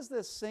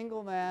this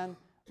single man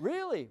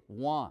really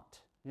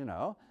want?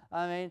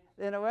 I mean,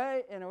 in a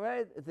way,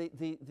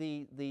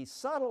 the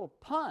subtle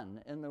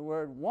pun in the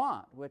word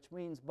want, which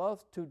means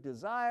both to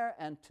desire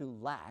and to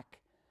lack.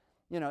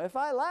 If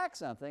I lack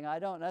something, I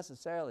don't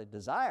necessarily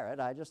desire it.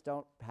 I just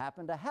don't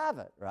happen to have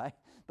it, right?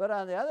 But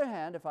on the other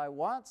hand, if I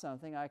want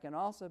something, I can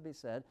also be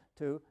said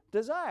to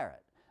desire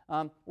it.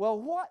 Well,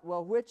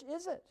 which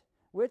is it?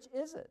 Which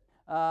is it?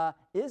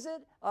 Is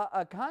it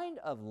a kind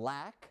of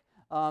lack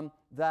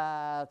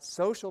that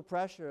social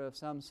pressure of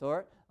some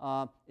sort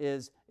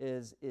is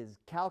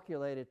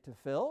calculated to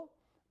fill,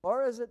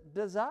 or is it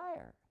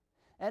desire?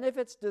 And if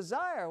it's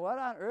desire, what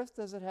on earth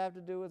does it have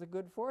to do with a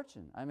good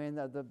fortune? I mean,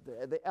 there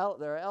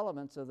are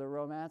elements of the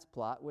romance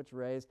plot which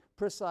raise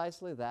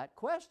precisely that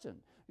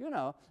question.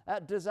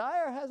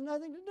 Desire has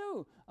nothing to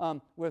do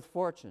with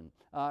fortune.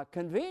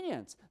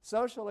 Convenience,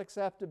 social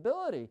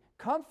acceptability,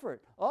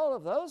 comfort, all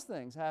of those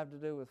things have to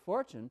do with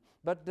fortune.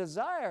 But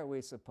desire,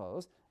 we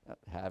suppose,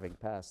 having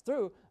passed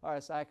through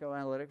our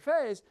psychoanalytic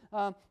phase,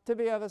 to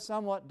be of a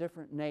somewhat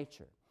different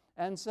nature.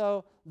 And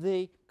so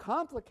the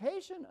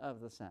complication of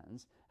the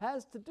sentence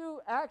has to do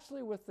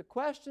actually with the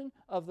question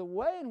of the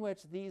way in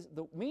which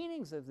the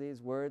meanings of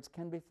these words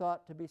can be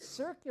thought to be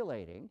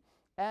circulating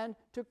and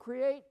to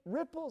create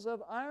ripples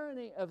of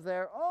irony of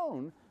their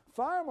own,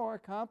 far more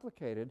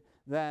complicated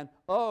than,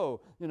 the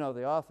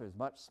author is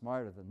much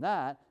smarter than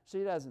that,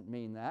 she doesn't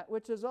mean that,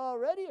 which is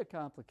already a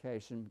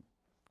complication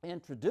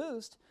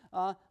introduced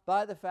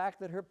by the fact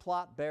that her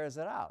plot bears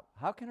it out.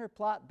 How can her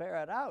plot bear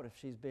it out if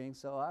she's being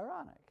so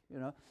ironic?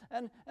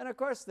 And of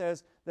course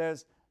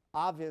there's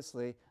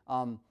obviously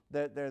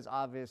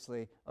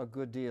a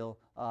good deal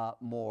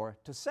more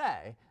to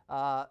say.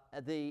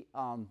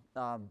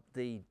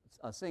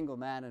 A single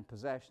man in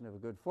possession of a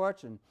good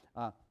fortune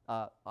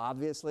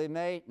obviously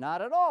may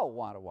not at all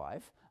want a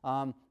wife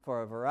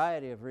for a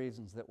variety of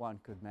reasons that one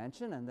could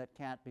mention and that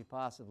can't be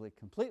possibly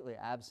completely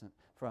absent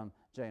from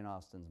Jane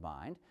Austen's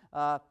mind.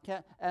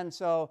 And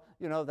so,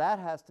 that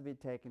has to be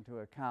taken into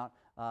account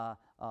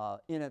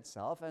in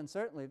itself, and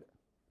certainly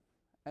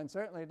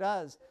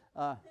does.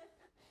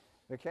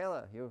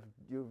 Mikhail,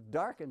 you've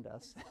darkened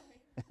us.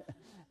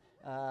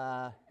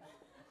 I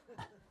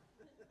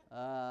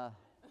apologize.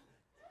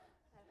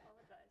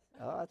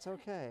 Oh, that's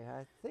okay.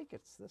 I think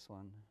it's this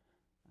one.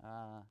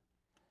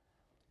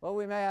 Well,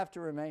 we may have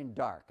to remain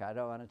dark. I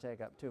don't want to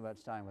take up too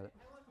much time with it.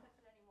 I won't touch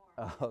it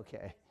anymore. Oh,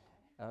 okay,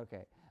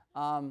 okay.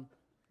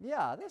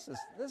 Yeah, this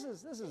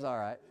is all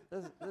right.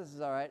 This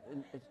is all right.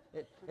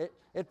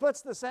 It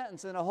puts the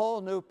sentence in a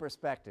whole new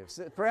perspective.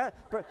 So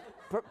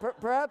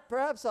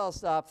perhaps I'll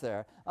stop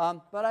there.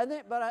 But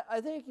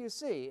I think you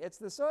see it's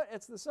the sort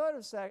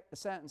of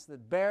sentence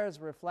that bears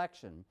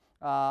reflection.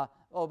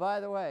 Oh, by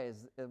the way,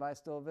 am I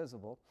still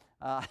visible?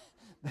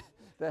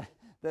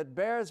 That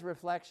bears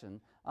reflection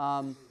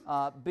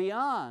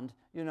beyond,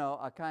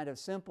 a kind of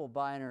simple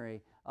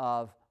binary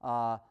of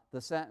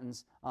the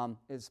sentence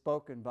is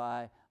spoken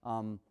by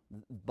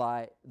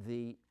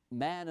the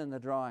man in the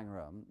drawing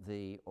room,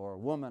 or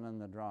woman in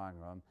the drawing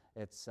room.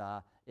 It's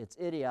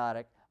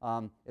idiotic.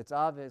 It's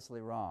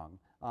obviously wrong.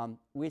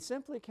 We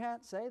simply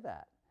can't say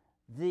that.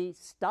 The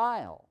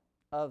style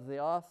of the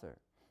author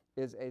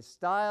is a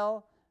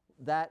style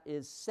that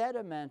is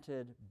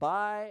sedimented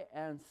by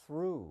and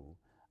through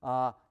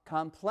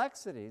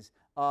complexities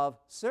of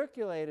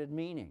circulated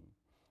meaning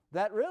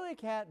that really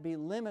can't be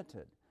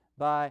limited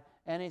by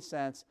any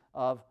sense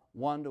of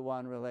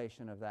one-to-one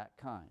relation of that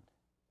kind.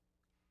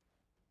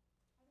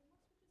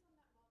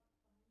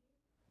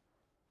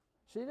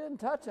 She didn't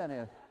touch any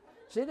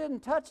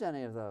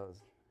of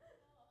those.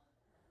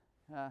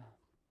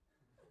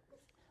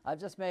 I've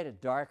just made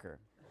it darker.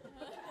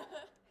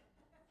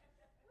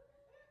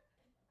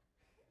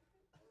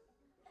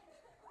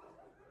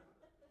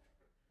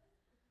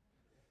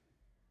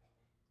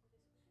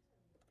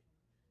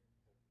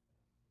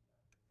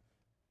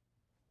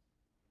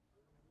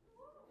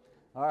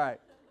 All right.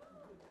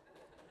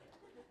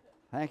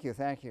 Thank you.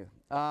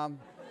 All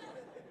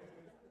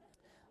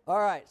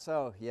right,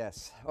 so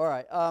yes. All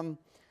right.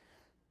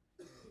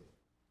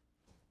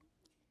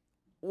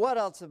 What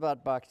else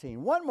about Bakhtin?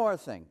 One more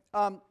thing.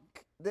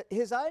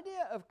 His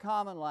idea of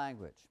common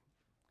language.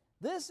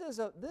 This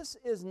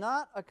is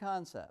not a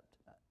concept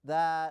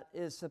that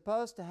is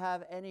supposed to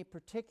have any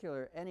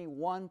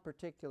one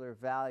particular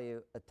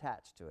value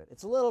attached to it.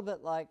 It's a little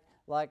bit like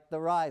the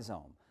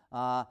rhizome.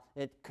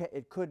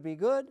 It could be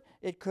good,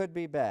 it could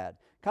be bad.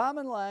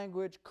 Common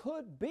language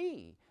could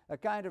be a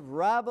kind of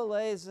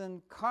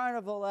Rabelaisian,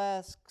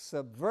 carnivalesque,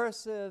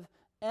 subversive,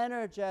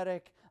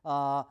 energetic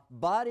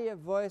body of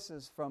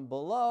voices from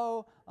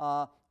below,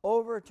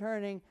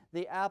 overturning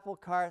the apple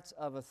carts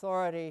of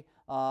authority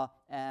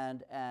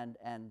and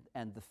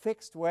the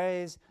fixed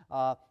ways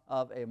of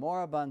a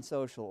moribund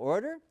social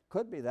order.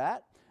 Could be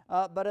that.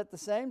 But at the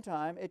same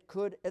time, it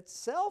could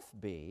itself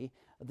be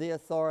the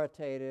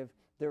authoritative,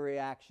 the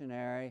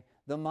reactionary,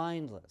 the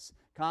mindless.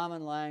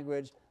 Common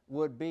language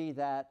would be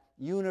that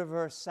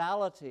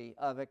universality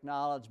of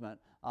acknowledgement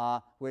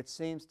which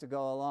seems to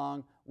go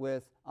along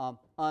with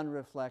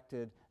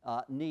unreflected,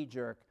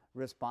 knee-jerk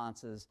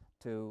responses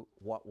to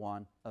what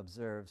one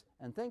observes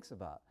and thinks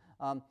about.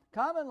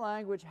 Common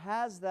language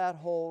has that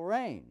whole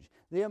range.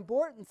 The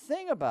important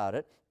thing about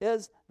it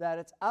is that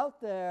it's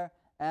out there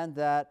and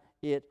that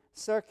it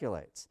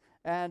circulates.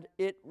 And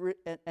it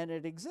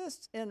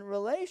exists in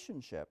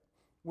relationship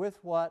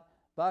with what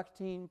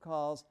Bakhtin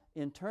calls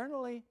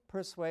internally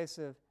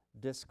persuasive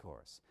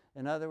discourse.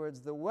 In other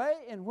words, the way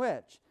in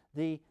which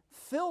the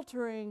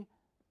filtering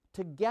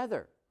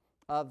together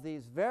of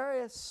these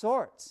various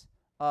sorts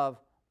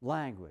of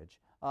language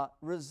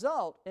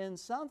result in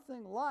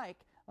something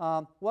like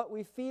what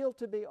we feel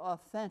to be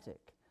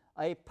authentic,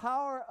 a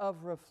power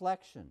of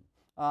reflection,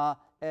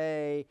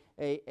 a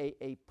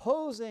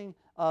posing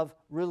of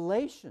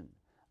relation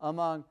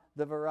among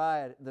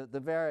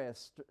the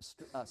various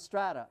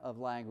strata of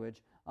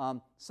language,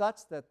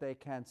 such that they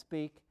can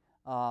speak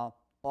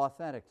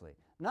authentically.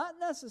 Not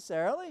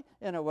necessarily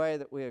in a way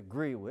that we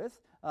agree with,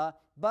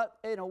 but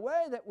in a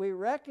way that we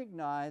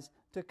recognize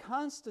to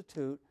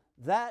constitute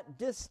that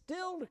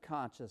distilled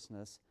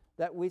consciousness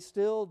that we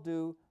still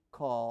do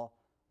call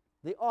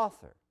the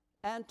author,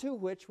 and to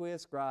which we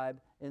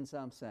ascribe, in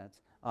some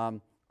sense,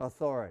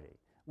 authority.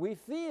 We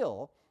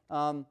feel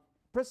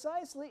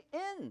precisely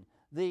in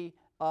the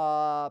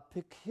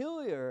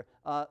peculiar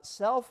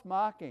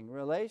self-mocking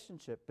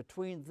relationship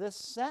between this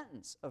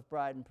sentence of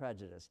Pride and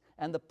Prejudice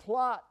and the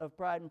plot of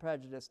Pride and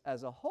Prejudice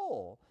as a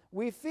whole,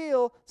 we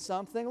feel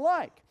something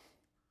like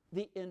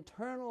the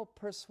internal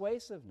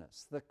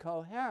persuasiveness, the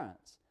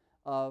coherence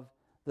of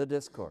the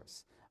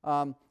discourse.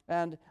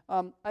 And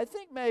I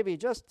think maybe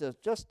just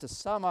to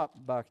sum up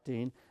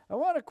Bakhtin, I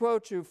want to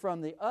quote you from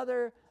the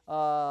other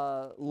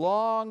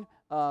long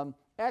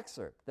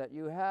excerpt that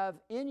you have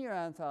in your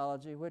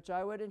anthology, which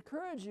I would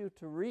encourage you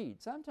to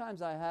read.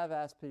 Sometimes I have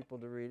asked people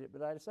to read it,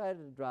 but I decided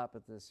to drop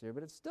it this year.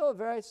 But it's still a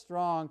very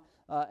strong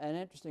and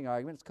interesting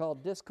argument. It's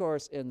called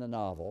Discourse in the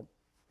Novel.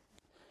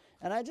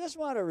 And I just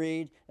want to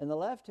read in the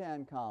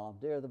left-hand column,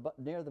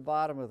 near the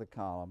bottom of the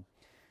column,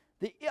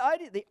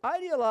 the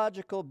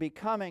ideological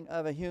becoming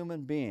of a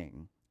human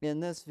being,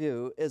 in this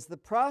view, is the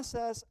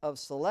process of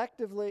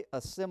selectively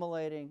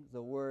assimilating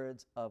the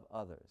words of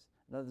others.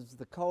 in other words,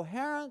 the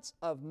coherence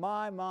of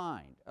my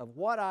mind, of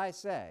what I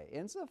say,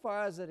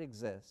 insofar as it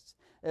exists,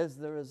 is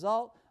the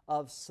result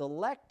of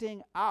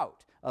selecting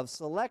out, of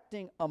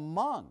selecting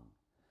among,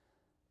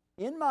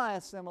 in my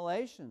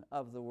assimilation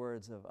of the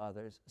words of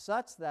others,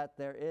 such that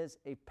there is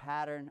a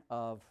pattern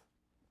of,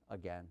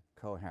 again,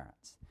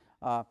 coherence.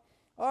 All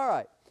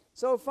right,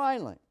 so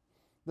finally,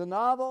 the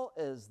novel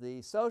is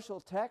the social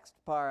text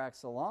par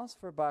excellence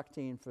for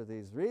Bakhtin for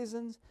these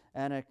reasons,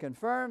 and it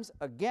confirms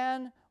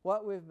again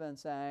what we've been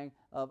saying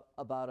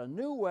about a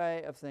new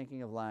way of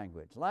thinking of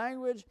language.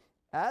 Language,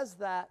 as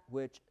that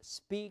which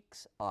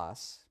speaks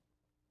us,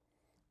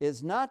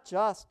 is not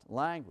just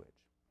language,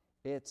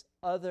 it's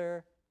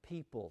other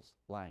people's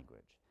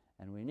language.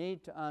 And we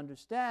need to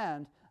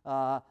understand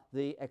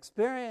the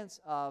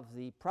experience of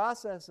the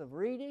process of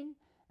reading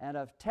and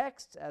of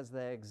texts as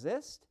they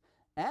exist,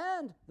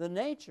 and the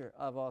nature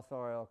of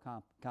authorial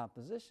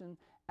composition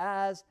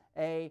as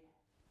an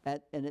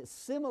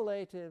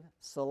assimilative,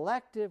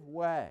 selective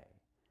way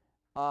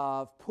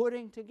of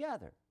putting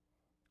together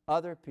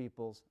other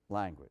people's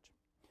language.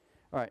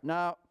 All right,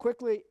 now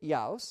quickly,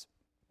 Jauss.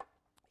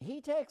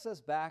 He takes us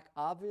back,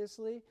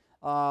 obviously,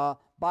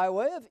 by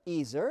way of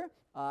Iser.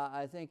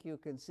 I think you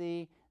can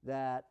see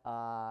that,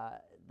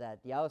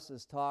 that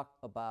Jauss's talk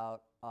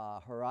about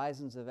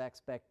horizons of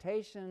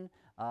expectation,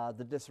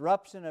 the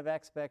disruption of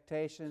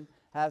expectation,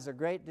 has a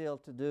great deal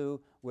to do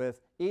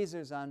with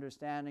Iser's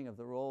understanding of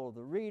the role of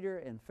the reader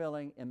in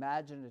filling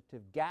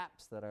imaginative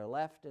gaps that are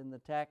left in the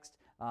text,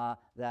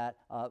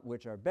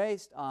 which are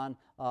based on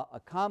a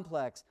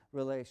complex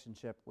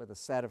relationship with a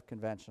set of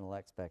conventional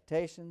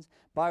expectations,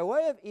 by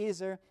way of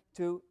Iser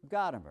to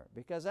Gadamer.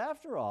 Because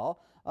after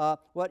all,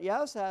 what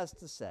Jauss has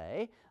to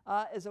say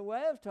is a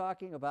way of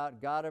talking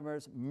about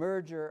Gadamer's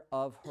merger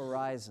of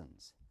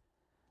horizons.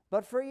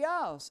 But for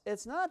Jauss,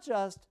 it's not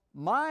just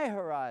my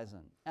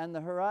horizon and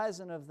the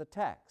horizon of the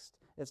text.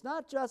 It's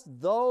not just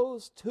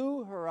those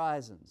two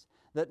horizons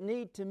that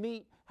need to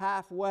meet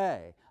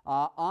halfway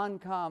on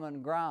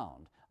common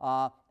ground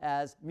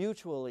as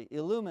mutually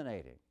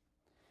illuminating.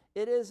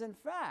 It is, in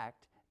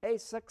fact, a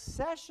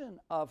succession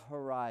of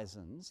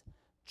horizons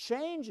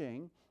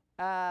changing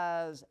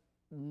as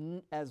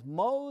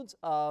modes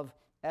of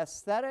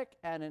aesthetic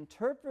and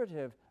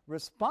interpretive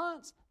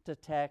response to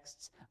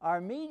texts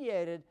are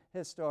mediated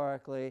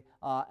historically,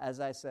 as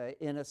I say,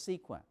 in a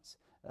sequence.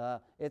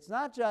 It's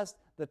not just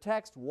the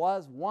text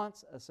was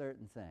once a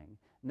certain thing.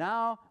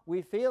 Now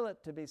we feel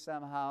it to be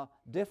somehow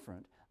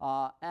different,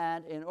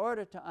 and in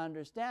order to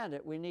understand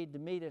it, we need to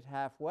meet it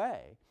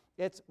halfway.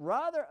 It's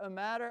rather a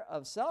matter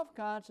of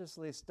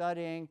self-consciously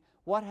studying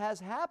what has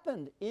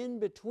happened in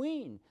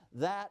between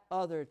that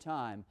other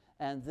time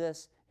and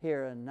this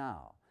here and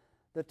now.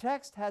 The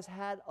text has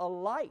had a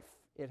life.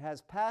 It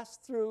has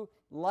passed through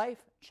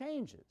life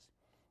changes.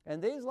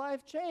 And these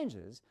life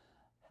changes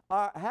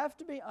have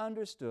to be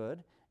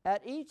understood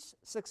at each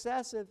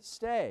successive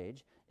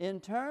stage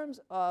in terms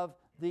of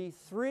the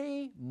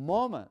three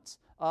moments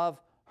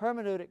of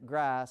hermeneutic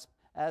grasp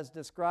as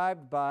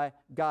described by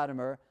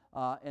Gadamer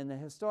in the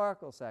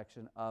historical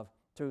section of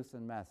Truth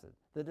and Method.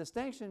 The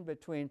distinction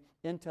between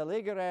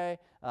intelligere,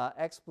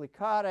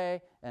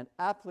 explicare, and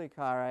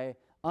applicare,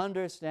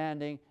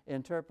 understanding,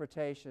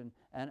 interpretation,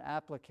 and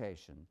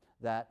application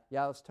that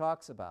Jauss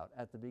talks about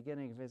at the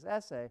beginning of his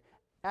essay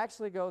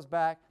actually goes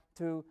back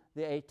to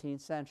the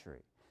 18th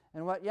century.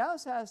 And what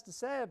Jauss has to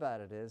say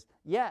about it is,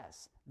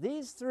 yes,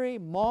 these three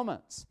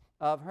moments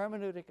of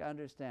hermeneutic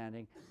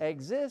understanding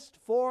exist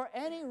for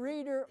any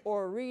reader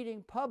or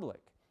reading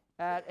public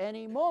at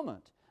any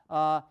moment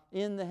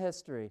in the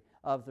history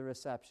of the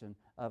reception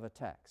of a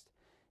text.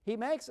 He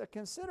makes a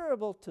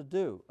considerable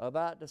to-do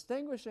about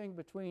distinguishing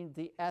between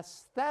the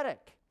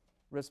aesthetic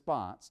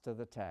response to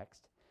the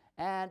text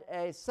and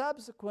a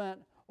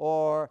subsequent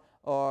or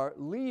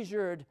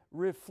leisured,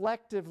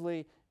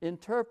 reflectively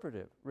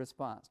interpretive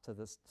response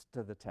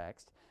to the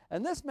text.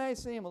 And this may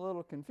seem a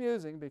little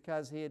confusing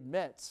because he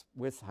admits,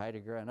 with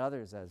Heidegger and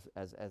others,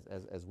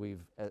 as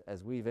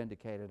we've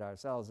indicated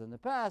ourselves in the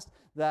past,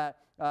 that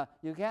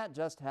you can't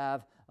just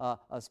have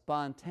a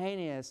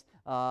spontaneous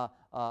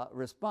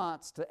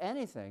response to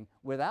anything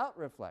without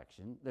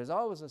reflection. There's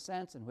always a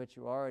sense in which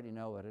you already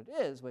know what it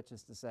is, which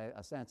is to say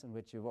a sense in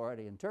which you've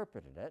already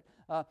interpreted it.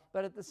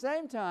 But at the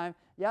same time,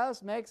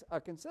 Jauss makes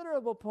a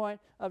considerable point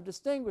of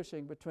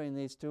distinguishing between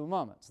these two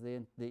moments,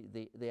 the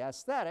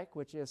aesthetic,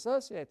 which he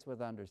associates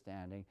with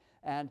understanding,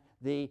 and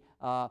the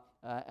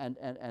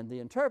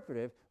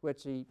interpretive,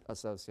 which he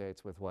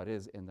associates with what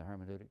is in the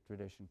hermeneutic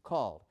tradition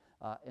called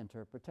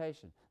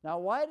interpretation. Now,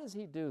 why does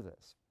he do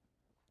this?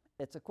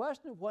 It's a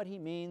question of what he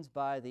means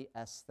by the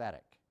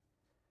aesthetic.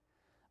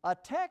 A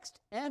text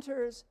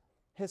enters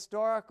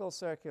historical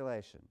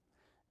circulation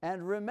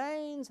and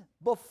remains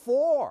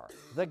before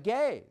the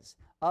gaze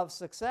of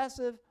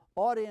successive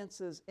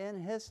audiences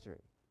in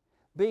history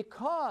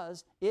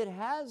because it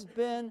has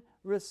been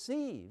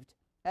received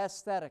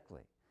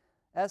aesthetically.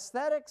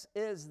 Aesthetics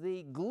is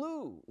the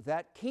glue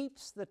that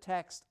keeps the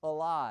text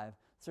alive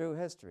through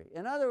history.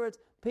 In other words,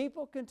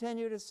 people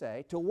continue to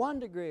say, to one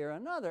degree or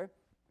another,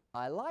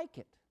 I like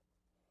it.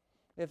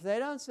 If they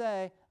don't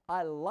say,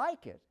 I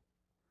like it,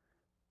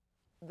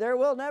 there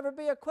will never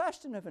be a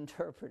question of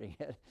interpreting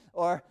it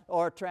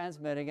or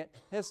transmitting it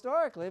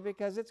historically,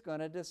 because it's going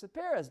to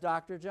disappear. As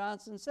Dr.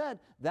 Johnson said,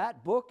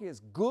 that book is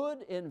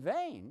good in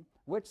vain,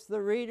 which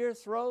the reader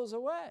throws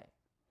away.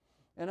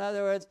 In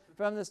other words,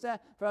 from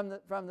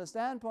the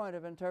standpoint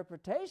of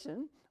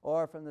interpretation,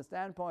 or from the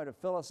standpoint of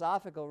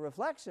philosophical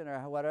reflection,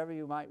 or whatever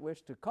you might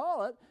wish to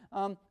call it,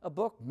 a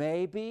book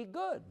may be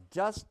good,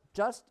 just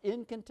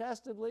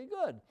incontestably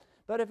good.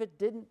 But if it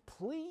didn't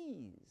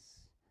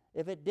please,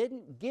 if it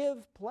didn't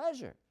give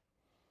pleasure,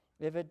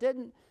 if it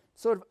didn't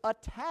sort of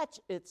attach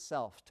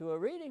itself to a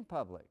reading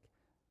public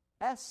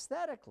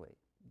aesthetically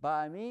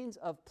by means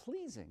of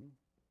pleasing,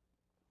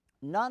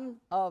 none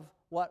of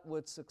what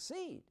would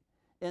succeed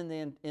in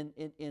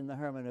the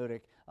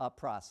hermeneutic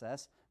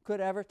process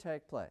could ever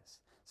take place.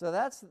 So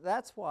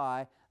that's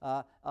why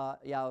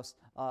Jauss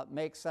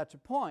makes such a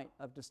point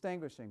of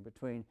distinguishing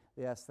between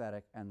the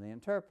aesthetic and the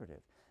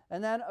interpretive.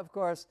 And then, of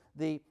course,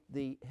 the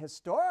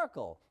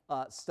historical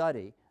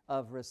study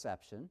of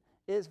reception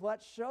is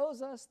what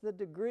shows us the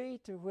degree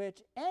to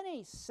which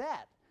any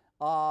set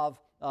of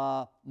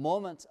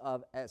moments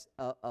of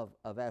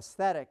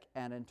aesthetic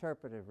and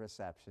interpretive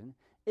reception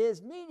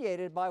is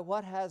mediated by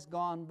what has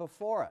gone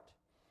before it.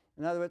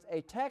 In other words,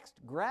 a text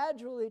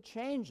gradually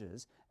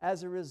changes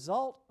as a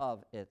result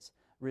of its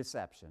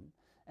reception,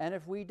 and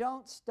if we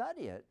don't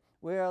study it,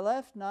 we are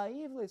left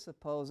naively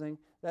supposing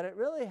that it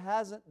really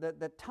hasn't,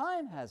 that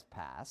time has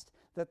passed,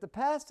 that the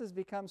past has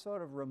become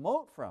sort of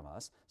remote from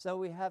us, so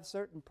we have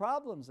certain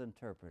problems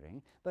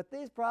interpreting, but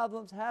these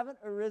problems haven't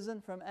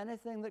arisen from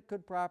anything that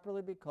could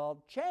properly be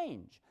called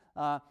change.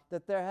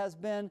 That there has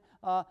been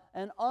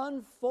an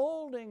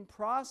unfolding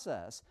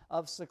process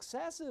of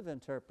successive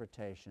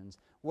interpretations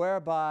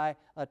whereby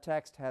a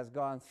text has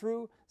gone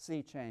through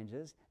sea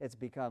changes, it's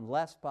become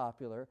less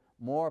popular,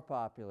 more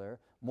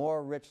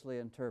richly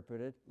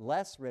interpreted,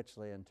 less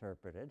richly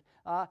interpreted,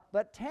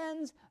 but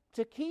tends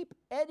to keep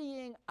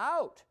eddying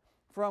out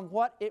from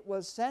what it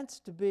was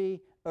sensed to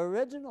be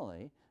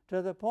originally,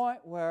 to the point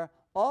where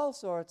all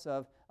sorts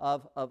of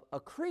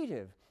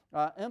accretive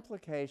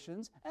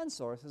implications and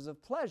sources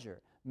of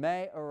pleasure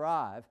may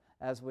arrive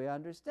as we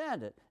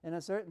understand it. In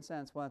a certain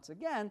sense, once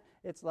again,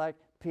 it's like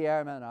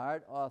Pierre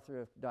Menard, author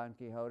of Don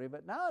Quixote,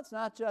 but now it's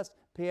not just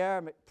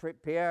Pierre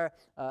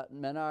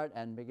Menard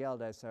and Miguel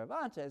de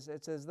Cervantes.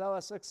 It's as though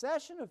a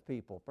succession of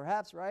people,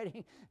 perhaps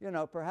writing,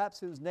 perhaps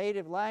whose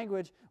native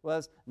language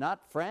was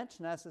not French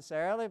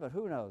necessarily, but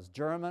who knows,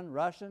 German,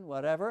 Russian,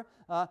 whatever,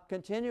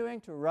 continuing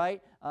to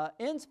write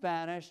in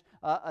Spanish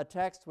a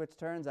text which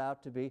turns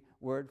out to be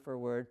word for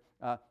word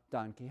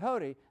Don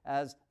Quixote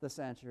as the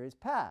centuries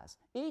pass.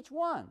 Each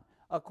one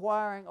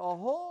acquiring a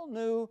whole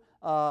new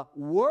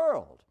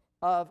world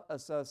of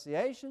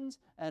associations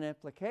and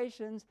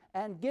implications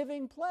and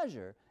giving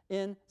pleasure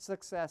in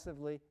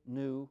successively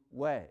new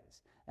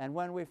ways. And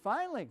when we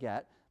finally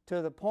get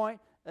to the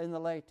point in the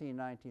late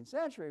 19th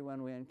century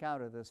when we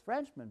encounter this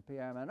Frenchman,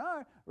 Pierre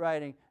Menard,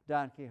 writing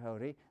Don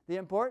Quixote, the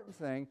important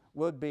thing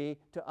would be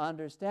to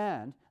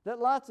understand that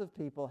lots of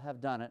people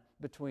have done it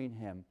between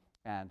him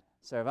and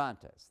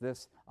Cervantes.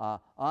 This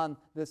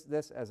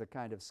as a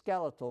kind of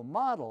skeletal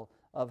model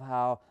of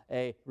how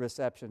a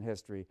reception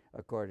history,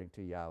 according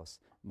to Jauss,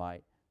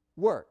 might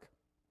work.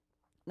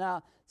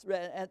 Now,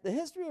 the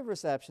history of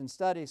reception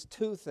studies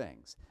two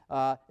things.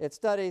 It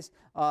studies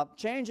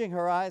changing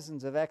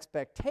horizons of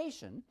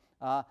expectation,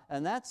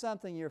 and that's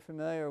something you're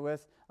familiar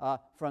with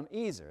from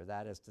Easer,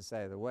 that is to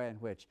say, the way in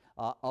which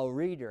a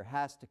reader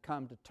has to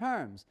come to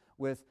terms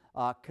with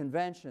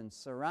conventions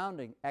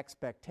surrounding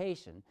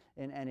expectation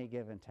in any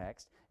given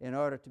text in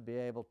order to be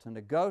able to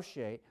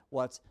negotiate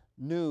what's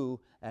new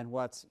and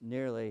what's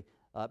merely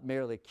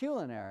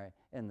culinary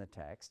in the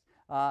text.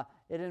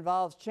 It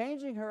involves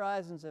changing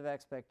horizons of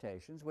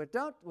expectations, which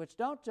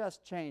don't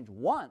just change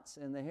once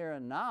in the here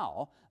and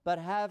now, but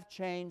have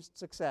changed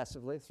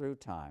successively through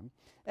time.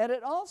 And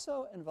it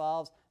also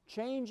involves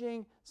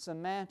changing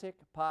semantic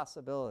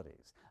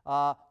possibilities,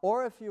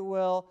 or if you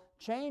will,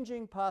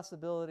 changing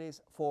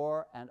possibilities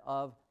for and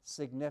of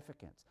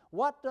significance.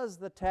 What does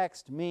the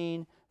text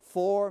mean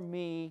for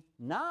me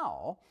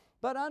now,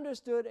 but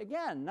understood,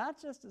 again,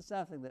 not just as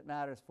something that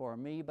matters for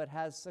me, but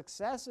has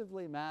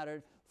successively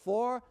mattered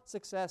for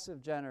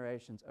successive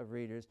generations of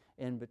readers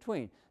in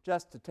between.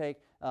 Just to take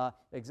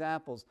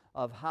examples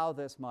of how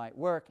this might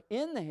work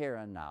in the here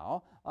and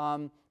now,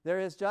 there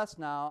is just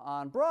now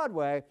on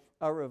Broadway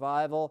a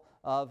revival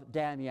of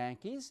Damn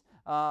Yankees,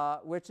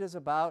 which is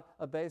about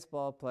a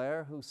baseball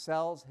player who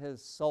sells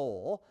his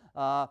soul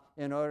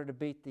in order to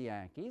beat the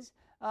Yankees.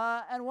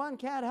 And one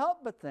can't help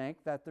but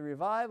think that the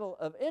revival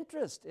of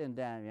interest in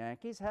Damn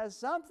Yankees has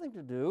something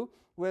to do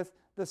with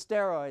the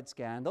steroid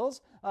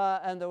scandals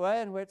and the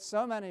way in which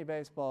so many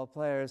baseball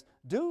players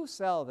do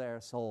sell their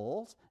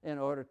souls in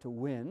order to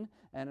win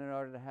and in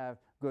order to have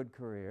good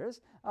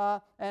careers.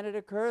 And it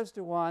occurs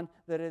to one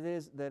that it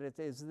is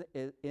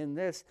in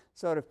this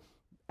sort of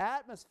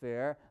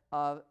atmosphere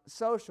of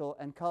social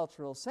and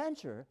cultural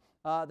censure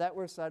that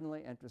we're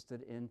suddenly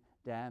interested in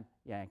Damn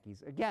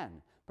Yankees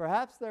again.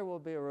 Perhaps there will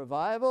be a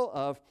revival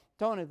of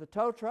Tony the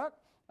Tow Truck,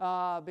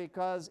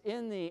 because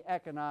in the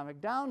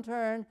economic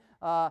downturn,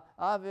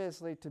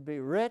 obviously to be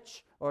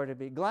rich or to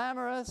be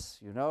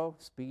glamorous,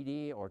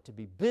 speedy, or to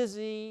be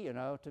busy,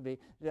 to be,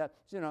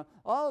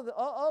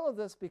 all of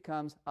this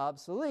becomes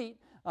obsolete,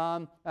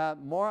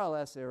 more or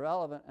less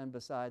irrelevant and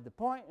beside the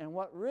point. And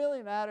what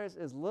really matters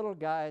is little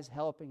guys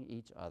helping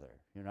each other,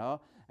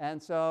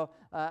 And so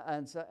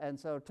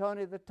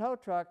Tony the Tow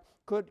Truck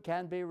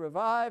can be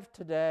revived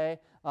today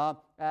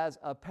as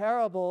a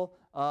parable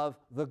of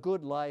the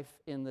good life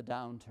in the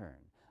downturn.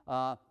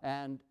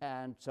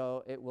 And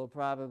so it will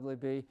probably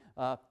be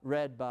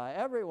read by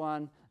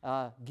everyone.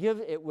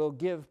 It will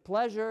give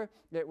pleasure.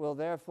 It will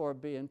therefore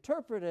be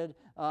interpreted,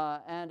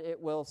 and it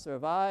will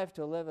survive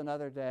to live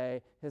another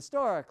day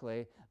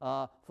historically,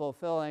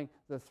 fulfilling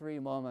the three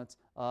moments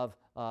of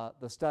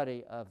the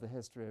study of the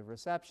history of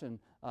reception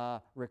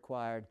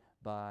required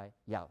by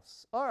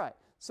Jauss. All right,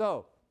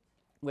 so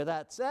with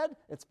that said,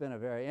 it's been a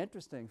very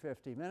interesting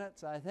 50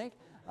 minutes, I think.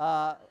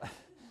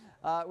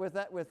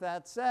 With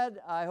that said,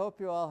 I hope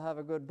you all have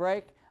a good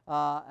break,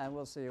 and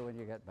we'll see you when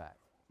you get back.